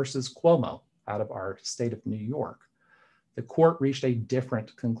Brooklyn versus Cuomo out of our state of New York, the court reached a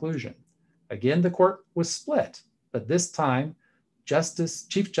different conclusion. Again, the court was split, but this time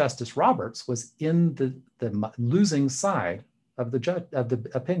Chief Justice Roberts was in the losing side of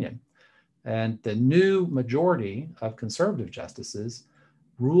the opinion. And the new majority of conservative justices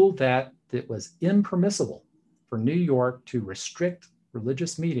ruled that it was impermissible for New York to restrict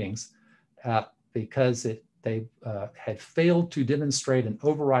religious meetings because they had failed to demonstrate an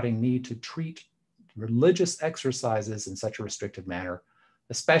overriding need to treat religious exercises in such a restrictive manner,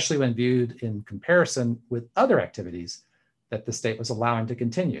 especially when viewed in comparison with other activities that the state was allowing to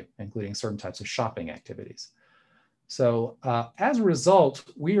continue, including certain types of shopping activities. So as a result,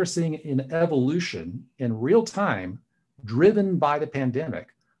 we are seeing an evolution in real time driven by the pandemic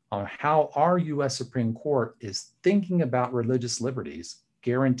on how our US Supreme Court is thinking about religious liberties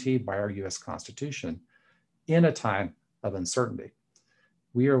guaranteed by our US Constitution in a time of uncertainty.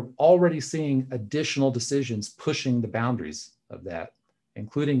 We are already seeing additional decisions pushing the boundaries of that,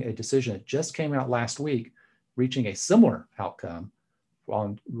 including a decision that just came out last week, reaching a similar outcome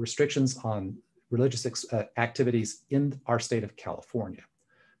on restrictions on religious activities in our state of California.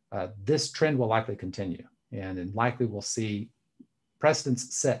 This trend will likely continue, and likely we'll see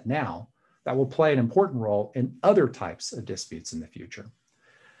precedents set now that will play an important role in other types of disputes in the future.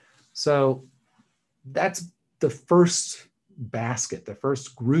 So that's the first basket, the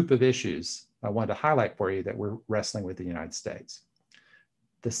first group of issues I wanted to highlight for you that we're wrestling with in the United States.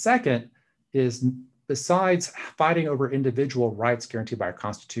 The second is, besides fighting over individual rights guaranteed by our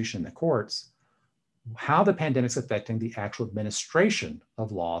Constitution and the courts, how the pandemic's affecting the actual administration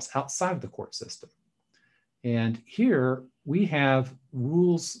of laws outside of the court system. And here we have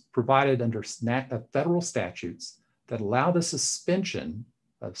rules provided under federal statutes that allow the suspension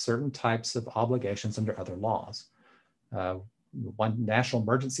of certain types of obligations under other laws. One, National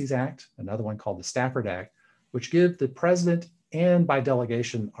Emergencies Act, another one called the Stafford Act, which give the president and by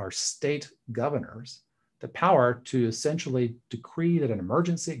delegation our state governors the power to essentially decree that an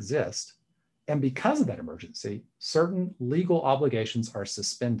emergency exists. And because of that emergency, certain legal obligations are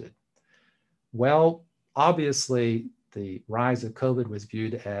suspended. Well, obviously, the rise of COVID was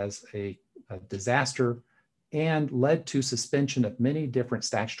viewed as a disaster and led to suspension of many different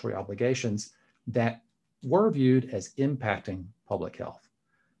statutory obligations that were viewed as impacting public health.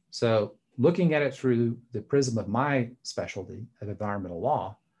 So looking at it through the prism of my specialty of environmental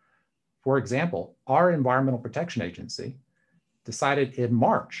law, for example, our Environmental Protection Agency decided in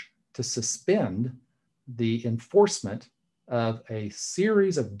March to suspend the enforcement of a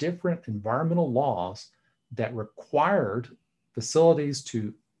series of different environmental laws that required facilities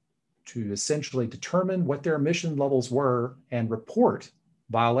to essentially determine what their emission levels were and report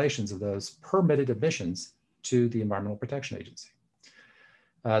violations of those permitted emissions to the Environmental Protection Agency.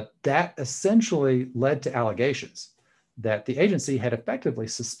 That essentially led to allegations that the agency had effectively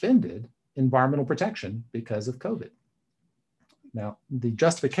suspended environmental protection because of COVID. Now, the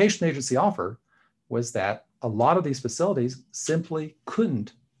justification the agency offered was that a lot of these facilities simply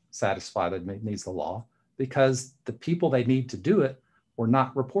couldn't satisfy the needs of the law because the people they need to do it were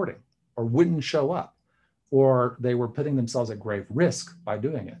not reporting or wouldn't show up, or they were putting themselves at grave risk by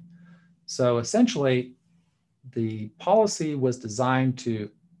doing it. So essentially, the policy was designed to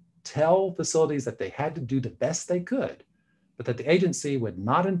tell facilities that they had to do the best they could, but that the agency would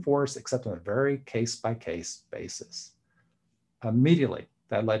not enforce except on a very case-by-case basis. Immediately,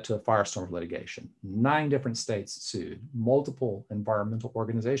 that led to a firestorm of litigation. 9 different states sued, multiple environmental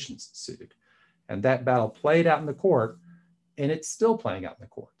organizations sued, and that battle played out in the court, and it's still playing out in the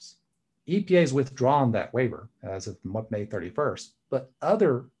courts. EPA has withdrawn that waiver as of May 31st, but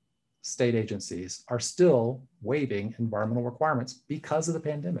other state agencies are still waiving environmental requirements because of the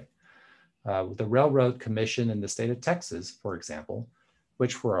pandemic. The Railroad Commission in the state of Texas, for example,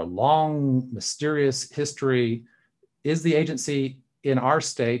 which for a long, mysterious history is the agency in our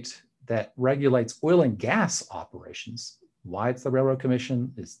state that regulates oil and gas operations. Why it's the Railroad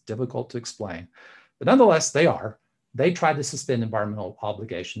Commission is difficult to explain, but nonetheless, they are. They tried to suspend environmental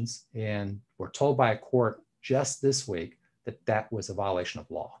obligations and were told by a court just this week that that was a violation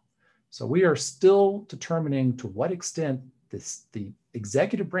of law. So we are still determining to what extent the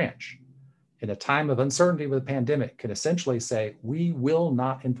executive branch, in a time of uncertainty with a pandemic, can essentially say, we will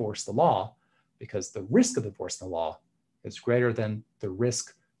not enforce the law because the risk of enforcing the law is greater than the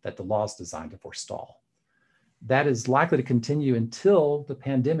risk that the law is designed to forestall. That is likely to continue until the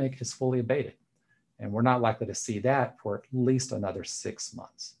pandemic is fully abated. And we're not likely to see that for at least another 6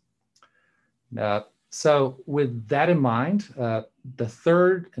 months. So with that in mind, the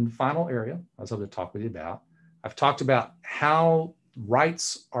third and final area I was hoping to talk with you about, I've talked about how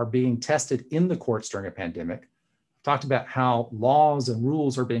rights are being tested in the courts during a pandemic. I've talked about how laws and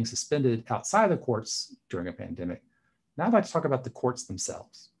rules are being suspended outside the courts during a pandemic. Now I'd like to talk about the courts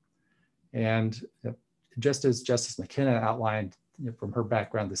themselves. And just as Justice McKenna outlined from her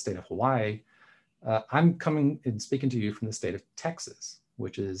background in the state of Hawaii, I'm coming and speaking to you from the state of Texas,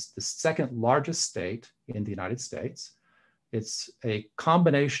 which is the second largest state in the United States. It's a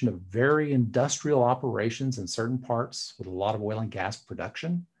combination of very industrial operations in certain parts with a lot of oil and gas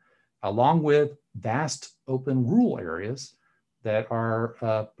production, along with vast open rural areas that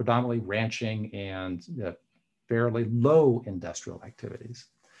are predominantly ranching and fairly low industrial activities.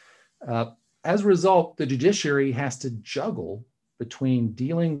 As a result, the judiciary has to juggle between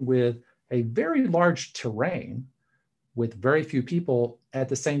dealing with a very large terrain with very few people. At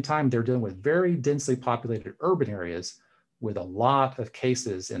the same time, they're dealing with very densely populated urban areas with a lot of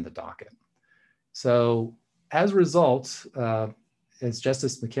cases in the docket. So as a result, as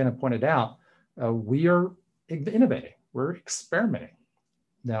Justice McKenna pointed out, we are innovating, we're experimenting.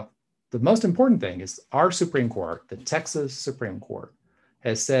 Now, the most important thing is our Supreme Court, the Texas Supreme Court,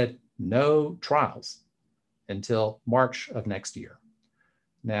 has said no trials until March of next year.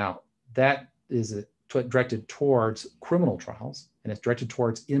 Now, that is directed towards criminal trials, and it's directed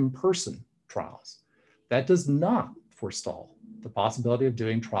towards in-person trials. That does not forestall the possibility of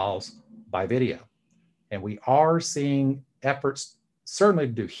doing trials by video. And we are seeing efforts certainly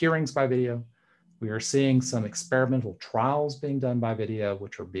to do hearings by video. We are seeing some experimental trials being done by video,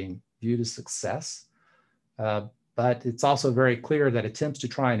 which are being viewed as success. But it's also very clear that attempts to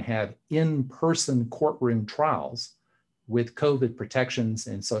try and have in-person courtroom trials with COVID protections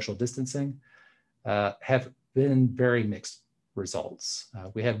and social distancing have been very mixed results.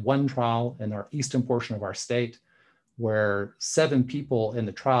 We had one trial in our eastern portion of our state where 7 people in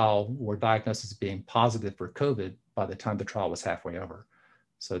the trial were diagnosed as being positive for COVID by the time the trial was halfway over.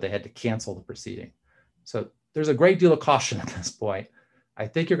 So they had to cancel the proceeding. So there's a great deal of caution at this point. I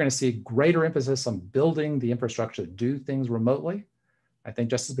think you're going to see greater emphasis on building the infrastructure to do things remotely. I think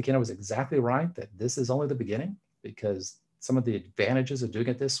Justice McKenna was exactly right that this is only the beginning, because some of the advantages of doing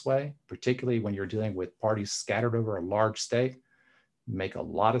it this way, particularly when you're dealing with parties scattered over a large state, make a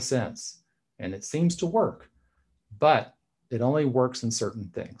lot of sense. And it seems to work, but it only works in certain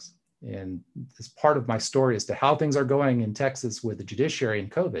things. And as part of my story as to how things are going in Texas with the judiciary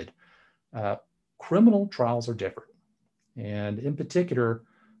and COVID, criminal trials are different. And in particular,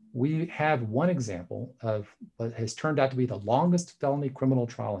 we have one example of what has turned out to be the longest felony criminal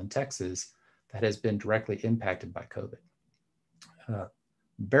trial in Texas that has been directly impacted by COVID.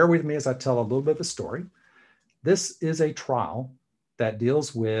 Bear with me as I tell a little bit of a story. This is a trial that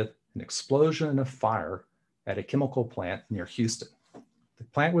deals with an explosion and a fire at a chemical plant near Houston. The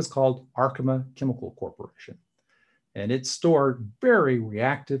plant was called Arkema Chemical Corporation, and it stored very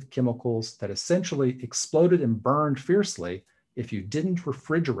reactive chemicals that essentially exploded and burned fiercely if you didn't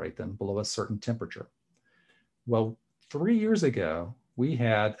refrigerate them below a certain temperature. Well, 3 years ago, we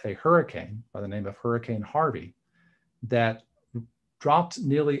had a hurricane by the name of Hurricane Harvey that dropped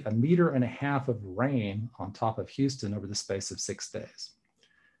nearly 1.5 meters of rain on top of Houston over the space of 6 days.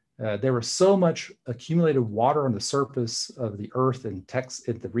 There was so much accumulated water on the surface of the earth in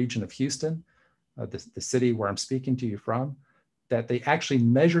the region of Houston, the city where I'm speaking to you from, that they actually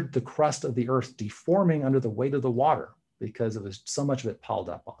measured the crust of the earth deforming under the weight of the water because it was so much of it piled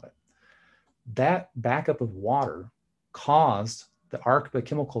up on it. That backup of water caused the Arkema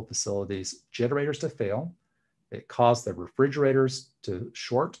chemical facilities generators to fail. It caused the refrigerators to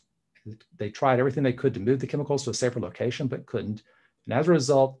short. They tried everything they could to move the chemicals to a safer location, but couldn't. And as a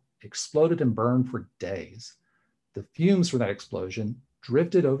result, exploded and burned for days. The fumes from that explosion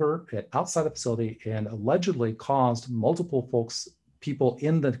drifted over outside the facility and allegedly caused multiple people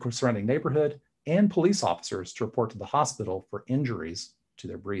in the surrounding neighborhood and police officers to report to the hospital for injuries to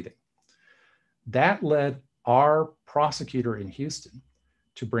their breathing. That led our prosecutor in Houston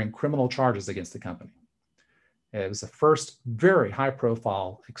to bring criminal charges against the company. It was the first very high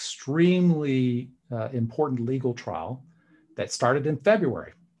profile, extremely important legal trial that started in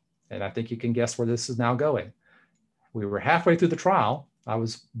February. And I think you can guess where this is now going. We were halfway through the trial. I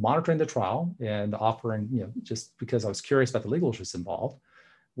was monitoring the trial and offering, just because I was curious about the legal issues involved,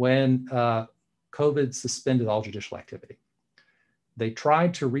 when COVID suspended all judicial activity. They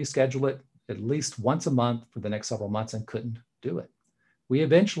tried to reschedule it at least once a month for the next several months and couldn't do it. We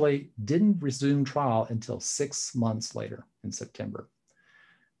eventually didn't resume trial until 6 months later in September.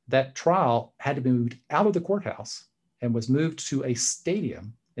 That trial had to be moved out of the courthouse and was moved to a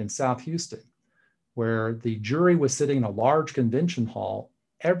stadium in South Houston, where the jury was sitting in a large convention hall,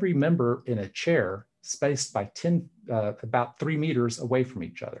 every member in a chair spaced by about 3 meters away from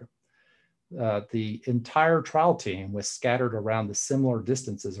each other. The entire trial team was scattered around the similar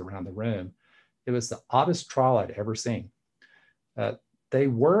distances around the room. It was the oddest trial I'd ever seen. They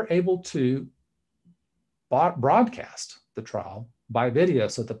were able to broadcast the trial by video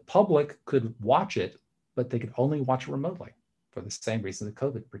so the public could watch it, but they could only watch it remotely for the same reason, the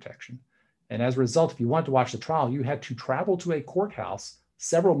COVID protection. And as a result, if you wanted to watch the trial, you had to travel to a courthouse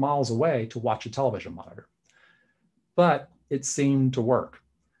several miles away to watch a television monitor. But it seemed to work.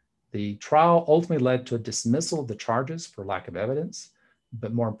 The trial ultimately led to a dismissal of the charges for lack of evidence,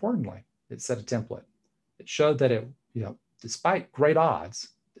 but more importantly, it set a template. It showed that despite great odds,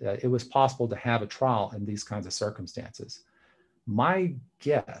 it was possible to have a trial in these kinds of circumstances. My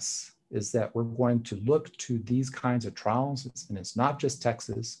guess is that we're going to look to these kinds of trials, and it's not just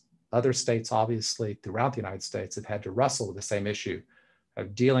Texas. Other states, obviously, throughout the United States have had to wrestle with the same issue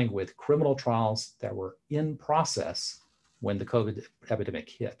of dealing with criminal trials that were in process when the COVID epidemic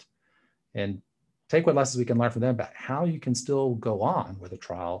hit. And take what lessons we can learn from them about how you can still go on with a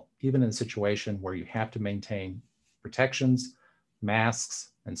trial, even in a situation where you have to maintain protections,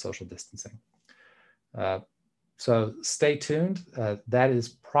 masks, and social distancing. So stay tuned. That is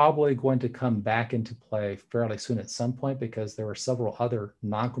probably going to come back into play fairly soon at some point, because there were several other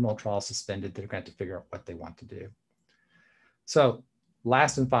non-criminal trials suspended that are going to have to figure out what they want to do. So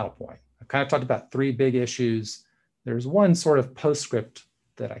last and final point. I kind of talked about 3 big issues. There's one sort of postscript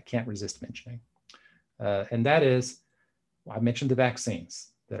that I can't resist mentioning. And that is, I mentioned the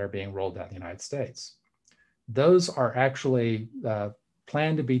vaccines that are being rolled out in the United States. Those are actually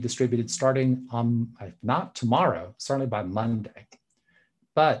planned to be distributed starting on, if not tomorrow, certainly by Monday.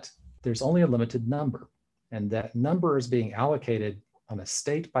 But there's only a limited number, and that number is being allocated on a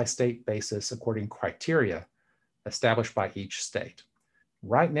state-by-state basis according to criteria established by each state.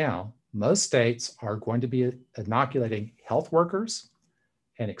 Right now, most states are going to be inoculating health workers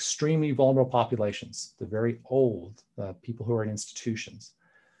and extremely vulnerable populations, the very old, people who are in institutions.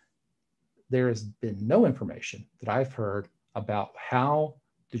 There has been no information that I've heard about how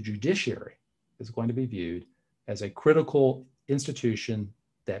the judiciary is going to be viewed as a critical institution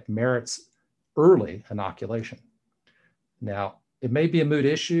that merits early inoculation. Now, it may be a moot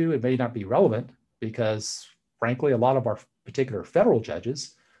issue, it may not be relevant, because frankly, a lot of our particular federal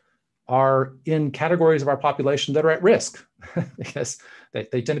judges are in categories of our population that are at risk because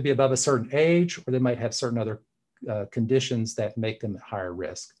they tend to be above a certain age, or they might have certain other conditions that make them at higher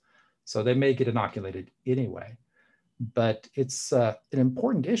risk. So they may get inoculated anyway. But it's an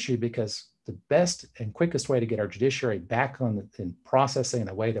important issue, because the best and quickest way to get our judiciary back in processing in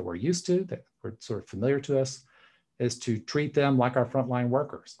a way that we're used to, that we're sort of familiar to us, is to treat them like our frontline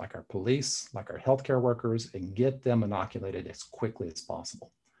workers, like our police, like our healthcare workers, and get them inoculated as quickly as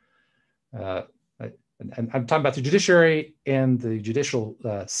possible. And I'm talking about the judiciary and the judicial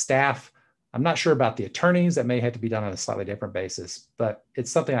staff. I'm not sure about the attorneys. That may have to be done on a slightly different basis, but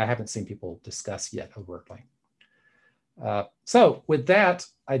it's something I haven't seen people discuss yet overtly. So with that,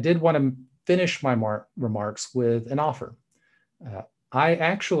 I did want to finish my remarks with an offer. I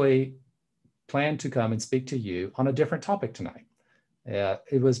actually plan to come and speak to you on a different topic tonight.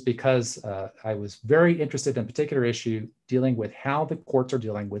 It was because I was very interested in a particular issue dealing with how the courts are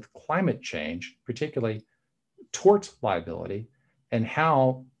dealing with climate change, particularly tort liability, and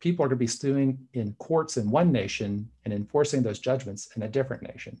how people are going to be suing in courts in one nation and enforcing those judgments in a different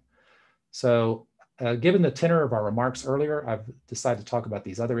nation. So given the tenor of our remarks earlier, I've decided to talk about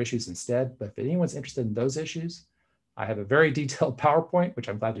these other issues instead. But if anyone's interested in those issues, I have a very detailed PowerPoint, which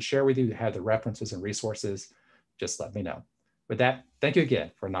I'm glad to share with you, to have the references and resources. Just let me know. With that, thank you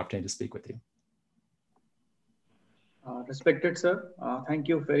again for an opportunity to speak with you. Respected sir, thank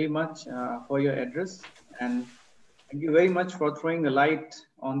you very much for your address, and thank you very much for throwing a light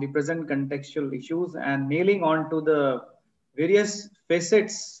on the present contextual issues and nailing on to the various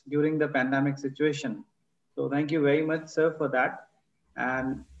facets during the pandemic situation. So thank you very much, sir, for that.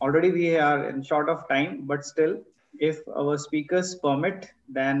 And already we are in short of time, but still, if our speakers permit,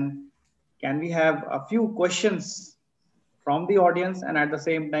 then can we have a few questions from the audience? And at the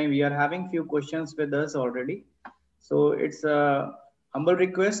same time, we are having few questions with us already. So it's a humble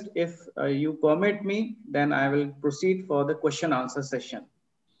request. If you permit me, then I will proceed for the question answer session.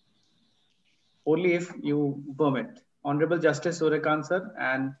 Only if you permit. Honorable Justice Suryakant sir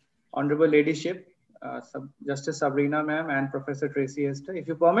and Honorable Ladyship, Justice Sabrina ma'am and Professor Tracy Hester, if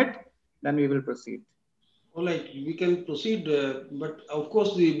you permit, then we will proceed. All right, we can proceed, but of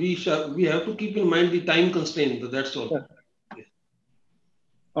course we have to keep in mind the time constraint. That's all. Sure. Yes.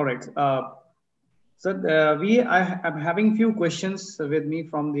 All right, sir. I'm having few questions with me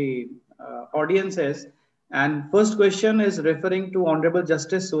from the audiences, and first question is referring to Honorable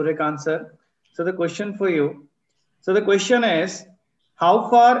Justice Suryakant sir. So the question for you. So the question is, how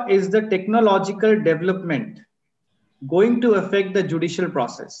far is the technological development going to affect the judicial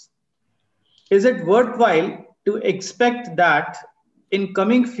process? Is it worthwhile to expect that in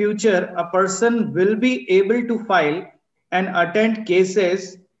coming future, a person will be able to file and attend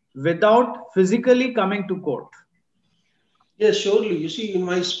cases without physically coming to court? Yes, surely. You see, in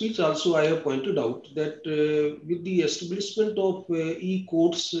my speech also, I have pointed out that with the establishment of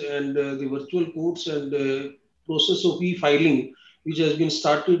e-courts and the virtual courts and process of e-filing, which has been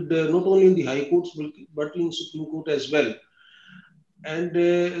started not only in the high courts, but in Supreme Court as well. And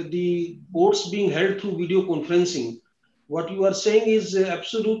the courts being held through video conferencing. What you are saying is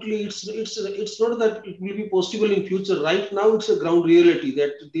absolutely, it's not that it will be possible in future. Right now, it's a ground reality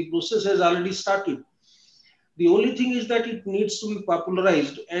that the process has already started. The only thing is that it needs to be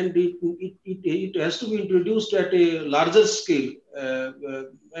popularized and it has to be introduced at a larger scale.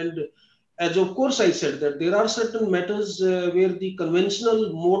 And as of course I said that there are certain matters where the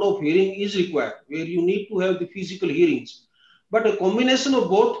conventional mode of hearing is required, where you need to have the physical hearings. But a combination of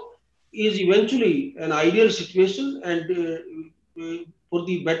both is eventually an ideal situation, and for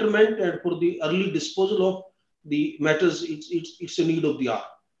the betterment and for the early disposal of the matters, it's a need of the hour.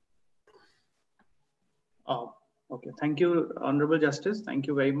 Oh, okay. Thank you, Honorable Justice. Thank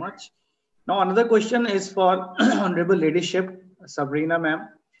you very much. Now, another question is for Honorable Ladyship, Sabrina ma'am.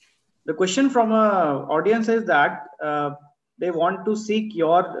 The question from our audience is that they want to seek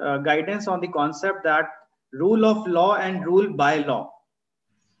your guidance on the concept that rule of law and rule by law.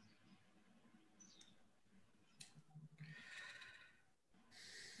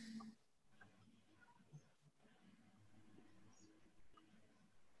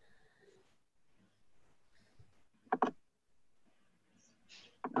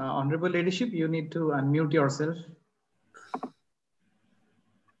 Honorable Ladyship, you need to unmute yourself.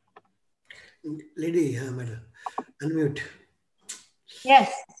 Lady, madam, unmute.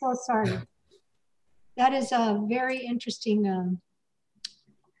 Yes, so sorry. That is a very interesting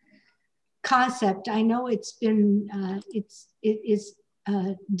concept. I know it's been, it is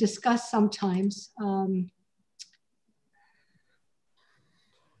discussed sometimes.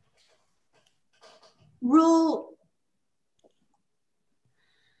 Rule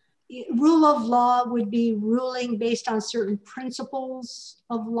of law would be ruling based on certain principles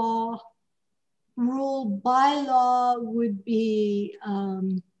of law. Rule by law would be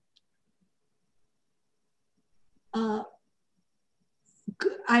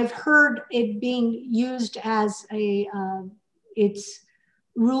I've heard it being used as a it's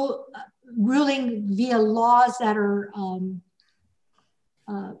ruling via laws that are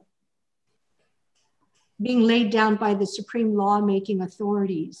being laid down by the supreme lawmaking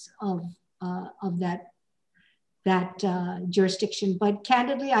authorities of that jurisdiction. But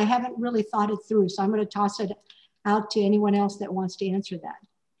candidly, I haven't really thought it through. So I'm going to toss it out to anyone else that wants to answer that.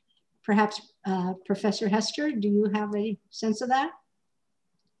 Perhaps Professor Hester, do you have a sense of that?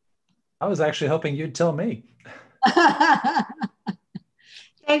 I was actually hoping you'd tell me.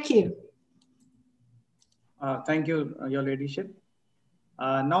 Thank you. Thank you, Your Ladyship.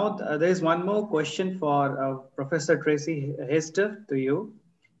 Now, there is one more question for Professor Tracy Hester to you.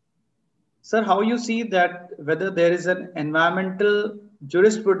 Sir, how you see that whether there is an environmental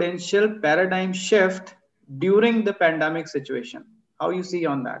jurisprudential paradigm shift during the pandemic situation? How you see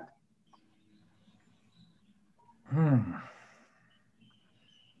on that?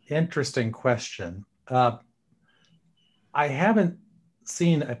 Interesting question. I haven't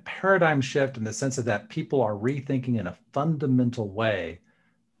seen a paradigm shift in the sense of that people are rethinking in a fundamental way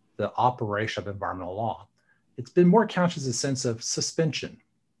the operation of environmental law. It's been more couched as a sense of suspension,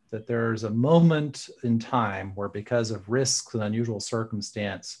 that there's a moment in time where because of risks and unusual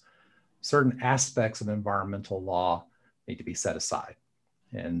circumstance, certain aspects of environmental law need to be set aside.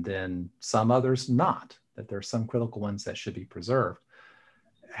 And then some others not, that there are some critical ones that should be preserved.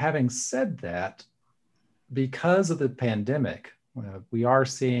 Having said that, because of the pandemic, we are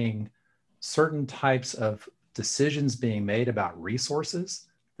seeing certain types of decisions being made about resources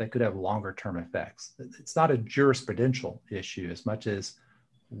that could have longer term effects. It's not a jurisprudential issue as much as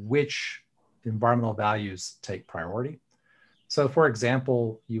which environmental values take priority. So for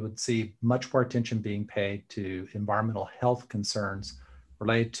example, you would see much more attention being paid to environmental health concerns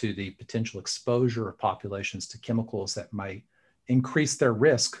related to the potential exposure of populations to chemicals that might increase their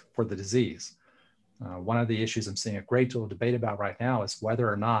risk for the disease. One of the issues I'm seeing a great deal of debate about right now is whether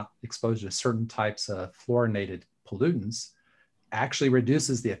or not exposure to certain types of fluorinated pollutants actually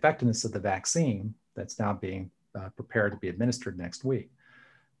reduces the effectiveness of the vaccine that's now being prepared to be administered next week.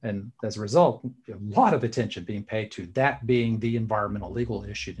 And as a result, a lot of attention being paid to that being the environmental legal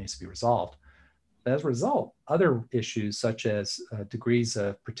issue that needs to be resolved. As a result, other issues such as degrees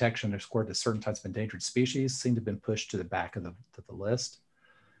of protection scored to certain types of endangered species seem to have been pushed to the back of the list.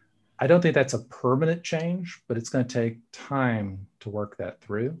 I don't think that's a permanent change, but it's going to take time to work that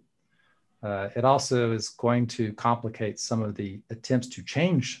through. It also is going to complicate some of the attempts to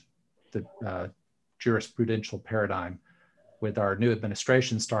change the jurisprudential paradigm with our new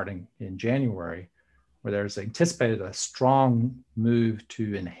administration starting in January, where there's anticipated a strong move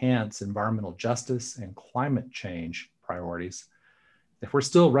to enhance environmental justice and climate change priorities. If we're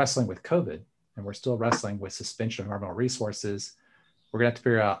still wrestling with COVID and we're still wrestling with suspension of environmental resources, we're gonna have to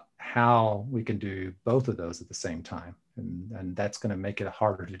figure out how we can do both of those at the same time. And that's gonna make it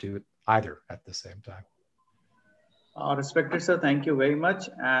harder to do it either at the same time. Respected sir, thank you very much.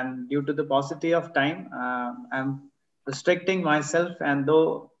 And due to the paucity of time, I'm restricting myself, and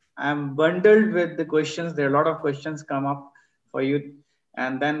though I'm bundled with the questions, there are a lot of questions come up for you,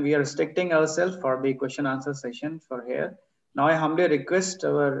 and then we are restricting ourselves for the question answer session for here. Now I humbly request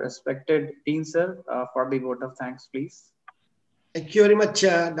our respected Dean sir for the vote of thanks, please. Thank you very much,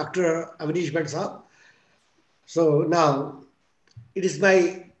 Dr. Avnish Bhatt. So now it is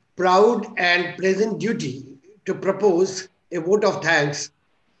my proud and pleasant duty to propose a vote of thanks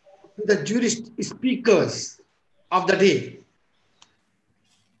to the jurist speakers of the day.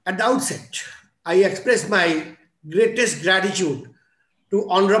 At the outset, I express my greatest gratitude to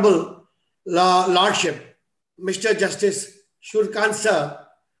Honorable Lordship, Mr. Justice Suryakant sir,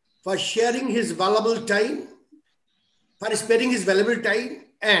 for sharing his valuable time, for sparing his valuable time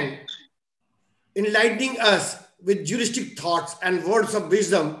and enlightening us with juristic thoughts and words of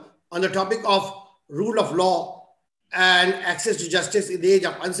wisdom on the topic of rule of law and access to justice in the age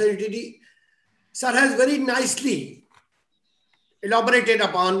of uncertainty. Sir has very nicely elaborated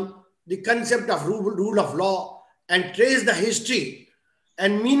upon the concept of rule of law and traced the history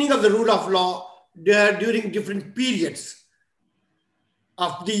and meaning of the rule of law during different periods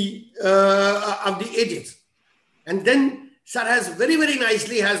of the ages. And then sir has very, very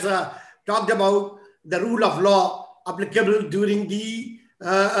nicely has talked about the rule of law applicable during the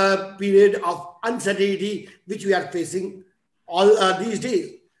period of uncertainty which we are facing all these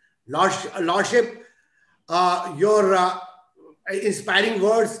days. Lordship, your inspiring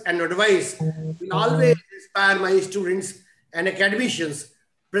words and advice will always inspire my students and academicians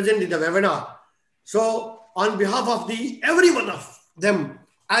present in the webinar. So on behalf of every one of them,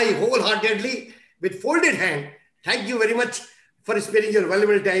 I wholeheartedly, with folded hand, thank you very much for sparing your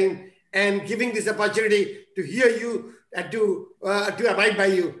valuable time and giving this opportunity to hear you and to abide by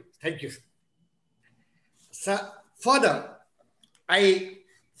you. Thank you. So, further, I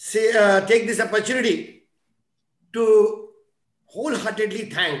take this opportunity to wholeheartedly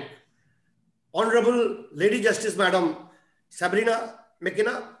thank Honorable Lady Justice Madam Sabrina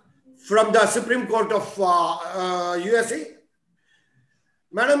McKenna from the Supreme Court of USA.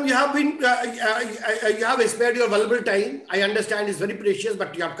 Madam, you have been, you have spared your valuable time. I understand it's very precious,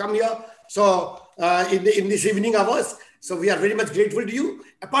 but you have come here. So in this evening hours, so we are very much grateful to you.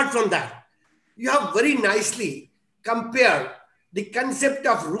 Apart from that, you have very nicely compared the concept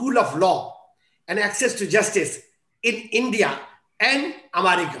of rule of law and access to justice in India and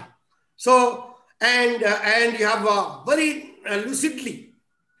America. So, and you have very lucidly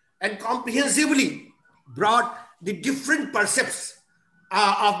and comprehensively brought the different percepts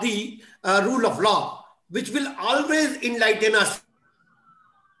of the rule of law, which will always enlighten us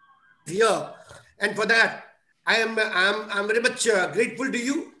here. And for that, I'm very much grateful to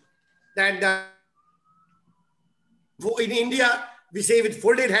you that in India, we say with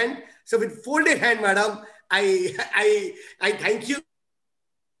folded hand. So with folded hand, madam, I thank you.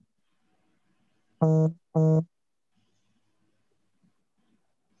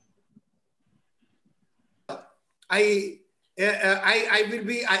 I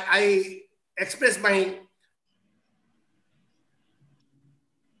express my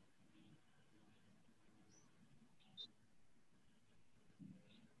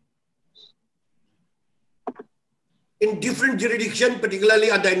in different jurisdictions,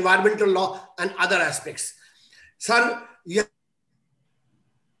 particularly on the environmental law and other aspects. Sir, you have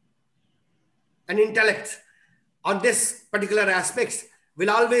an intellect on this particular aspects will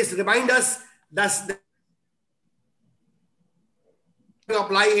always remind us that to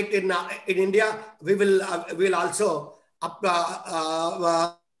apply it in India, we will also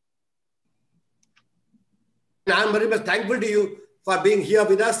I'm very much thankful to you for being here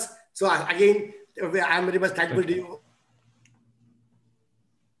with us. So again, I'm very much thankful to you.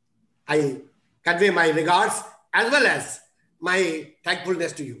 I convey my regards as well as my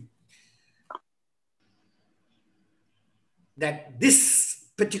thankfulness to you. That this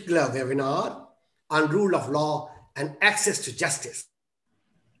particular webinar on rule of law and access to justice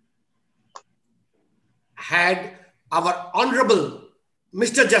had our Honorable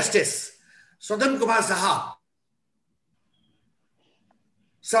Mr. Justice Swadan Kumar Sahab.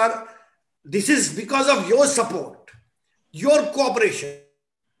 Sir, this is because of your support, your cooperation,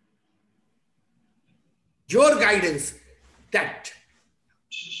 your guidance that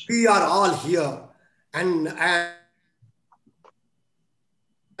we are all here. And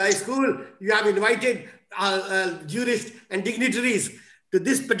school, you have invited jurists and dignitaries to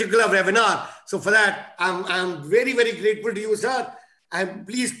this particular webinar. So for that, I'm very, very grateful to you, sir. And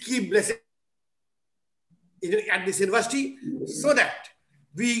please keep blessing at this university so that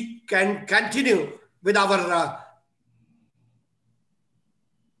we can continue with our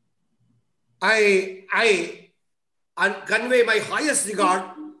I convey my highest regard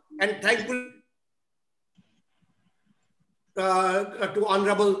and thankful to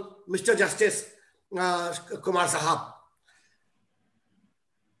Honorable Mr. Justice Kumar Sahab.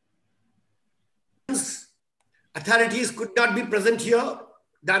 Authorities could not be present here.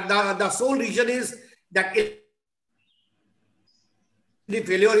 That the sole reason is that the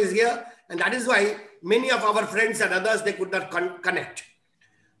failure is here, and that is why many of our friends and others, they could not connect.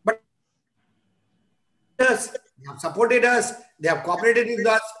 But they have supported us, they have cooperated with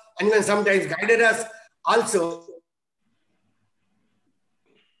us, and even sometimes guided us. Also,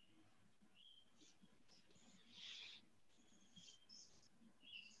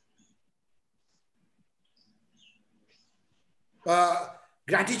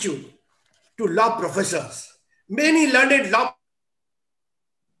 gratitude to law professors. Many learned law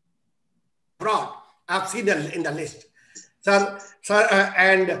abroad, I've seen in the list. Sir,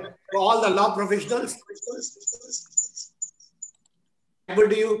 and to all the law professionals, thankful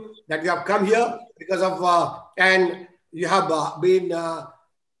to you that you have come here because of, and you have been,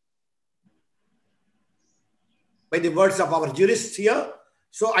 by the words of our jurists here.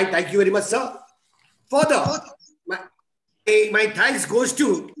 So I thank you very much, sir. Further, my thanks goes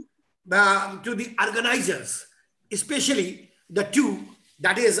to the organizers, especially the two,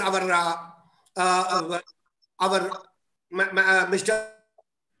 that is our Mr.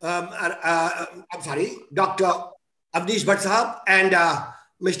 I'm sorry, Dr. Avnish Bhatt Sahab and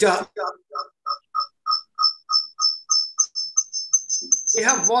Mr. They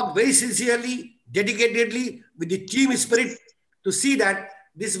have worked very sincerely, dedicatedly, with the team spirit to see that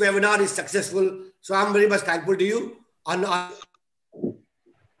this webinar is successful. So I'm very much thankful to you on behalf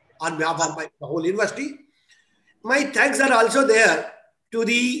of the whole university. My thanks are also there to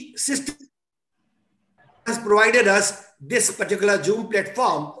the system has provided us this particular Zoom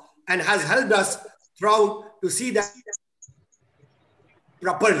platform and has helped us throughout to see that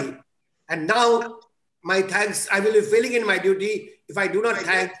properly. And now my thanks, I will be failing in my duty if I do not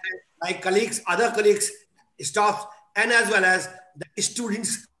thank my colleagues, other colleagues, staff, and as well as the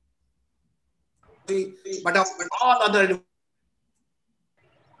students, but of all other.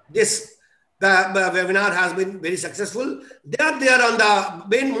 The webinar has been very successful. They are there on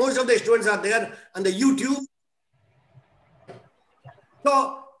the most of the students are there on the YouTube.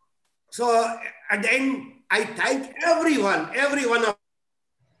 So at the end, I thank everyone of.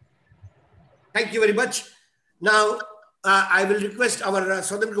 Thank you very much. Now I will request our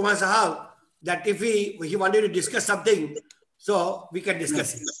Swadan Kumar Sahab that if he wanted to discuss something, so we can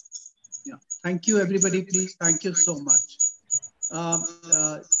discuss it. Yeah. Thank you, everybody. Please, thank you so much.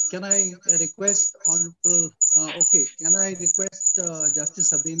 Can I request Honorable? Okay, can I request Justice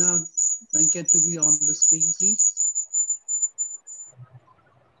Sabrina Venkat to be on the screen, please?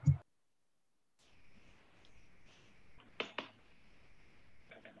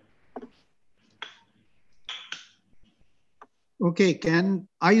 Okay,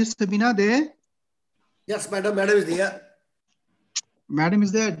 are you Sabrina there? Yes, madam is there. Madam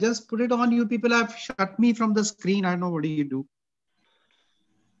is there. Just put it on. You people have shut me from the screen. I don't know what do you do.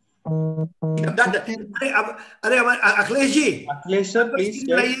 अरे Akhilesh ji, Akhilesh sir, please screen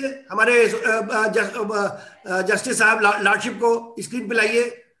पे लाइए हमारे justice साहब lordship को screen पे लाइए.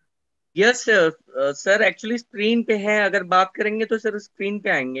 Yes sir, actually screen पे है, अगर बात करेंगे तो सर स्क्रीन पे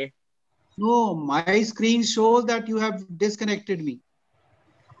आएंगे. No, my screen shows that you have disconnected me.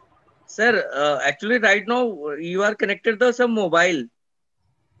 Sir, actually right now you are connected to some mobile.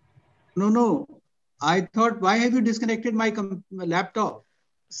 No. I thought, why have you disconnected my laptop?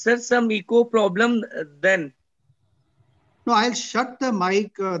 Sir, some echo problem then. No, I'll shut the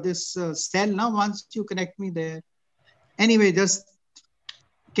mic, this cell now once you connect me there. Anyway, just,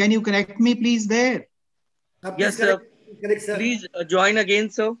 can you connect me please there? Yes, sir. Correct, sir. Please join again,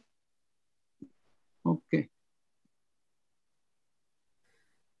 sir. Okay.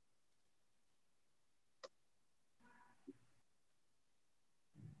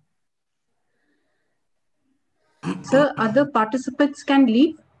 Sir, other participants can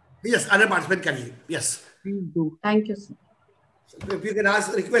leave. Yes, other participants can leave. Yes. Please do. Thank you, sir. So if you can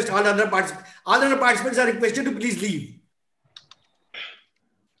request all other participants are requested to please leave.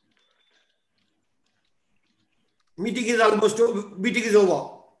 Meeting is over.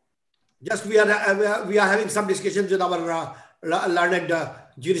 Just we are having some discussions with our learned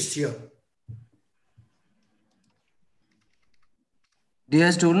jurists here.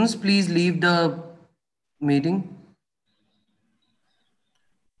 Dear students, please leave the meeting.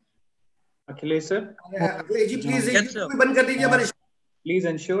 Akhilesh sir. Please, please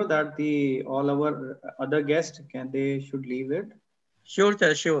ensure that all our other guests should leave it. Sure,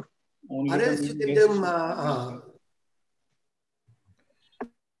 sir. Sure. Only the main guests.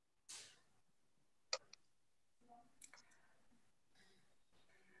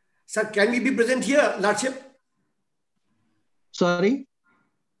 Sir, can we be present here, Lordship? Sorry?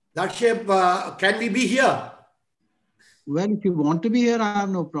 Lordship, can we be here? Well, if you want to be here, I have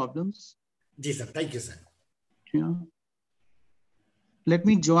no problems. Yes, sir. Thank you, sir. Yeah. Let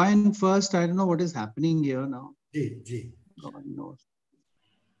me join first. I don't know what is happening here now. Ji. God knows.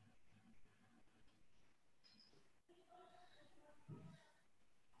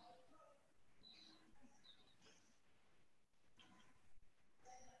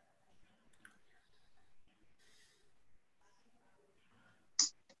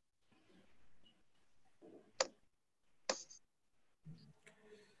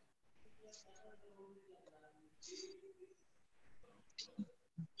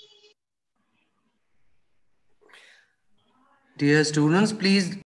 Dear students, please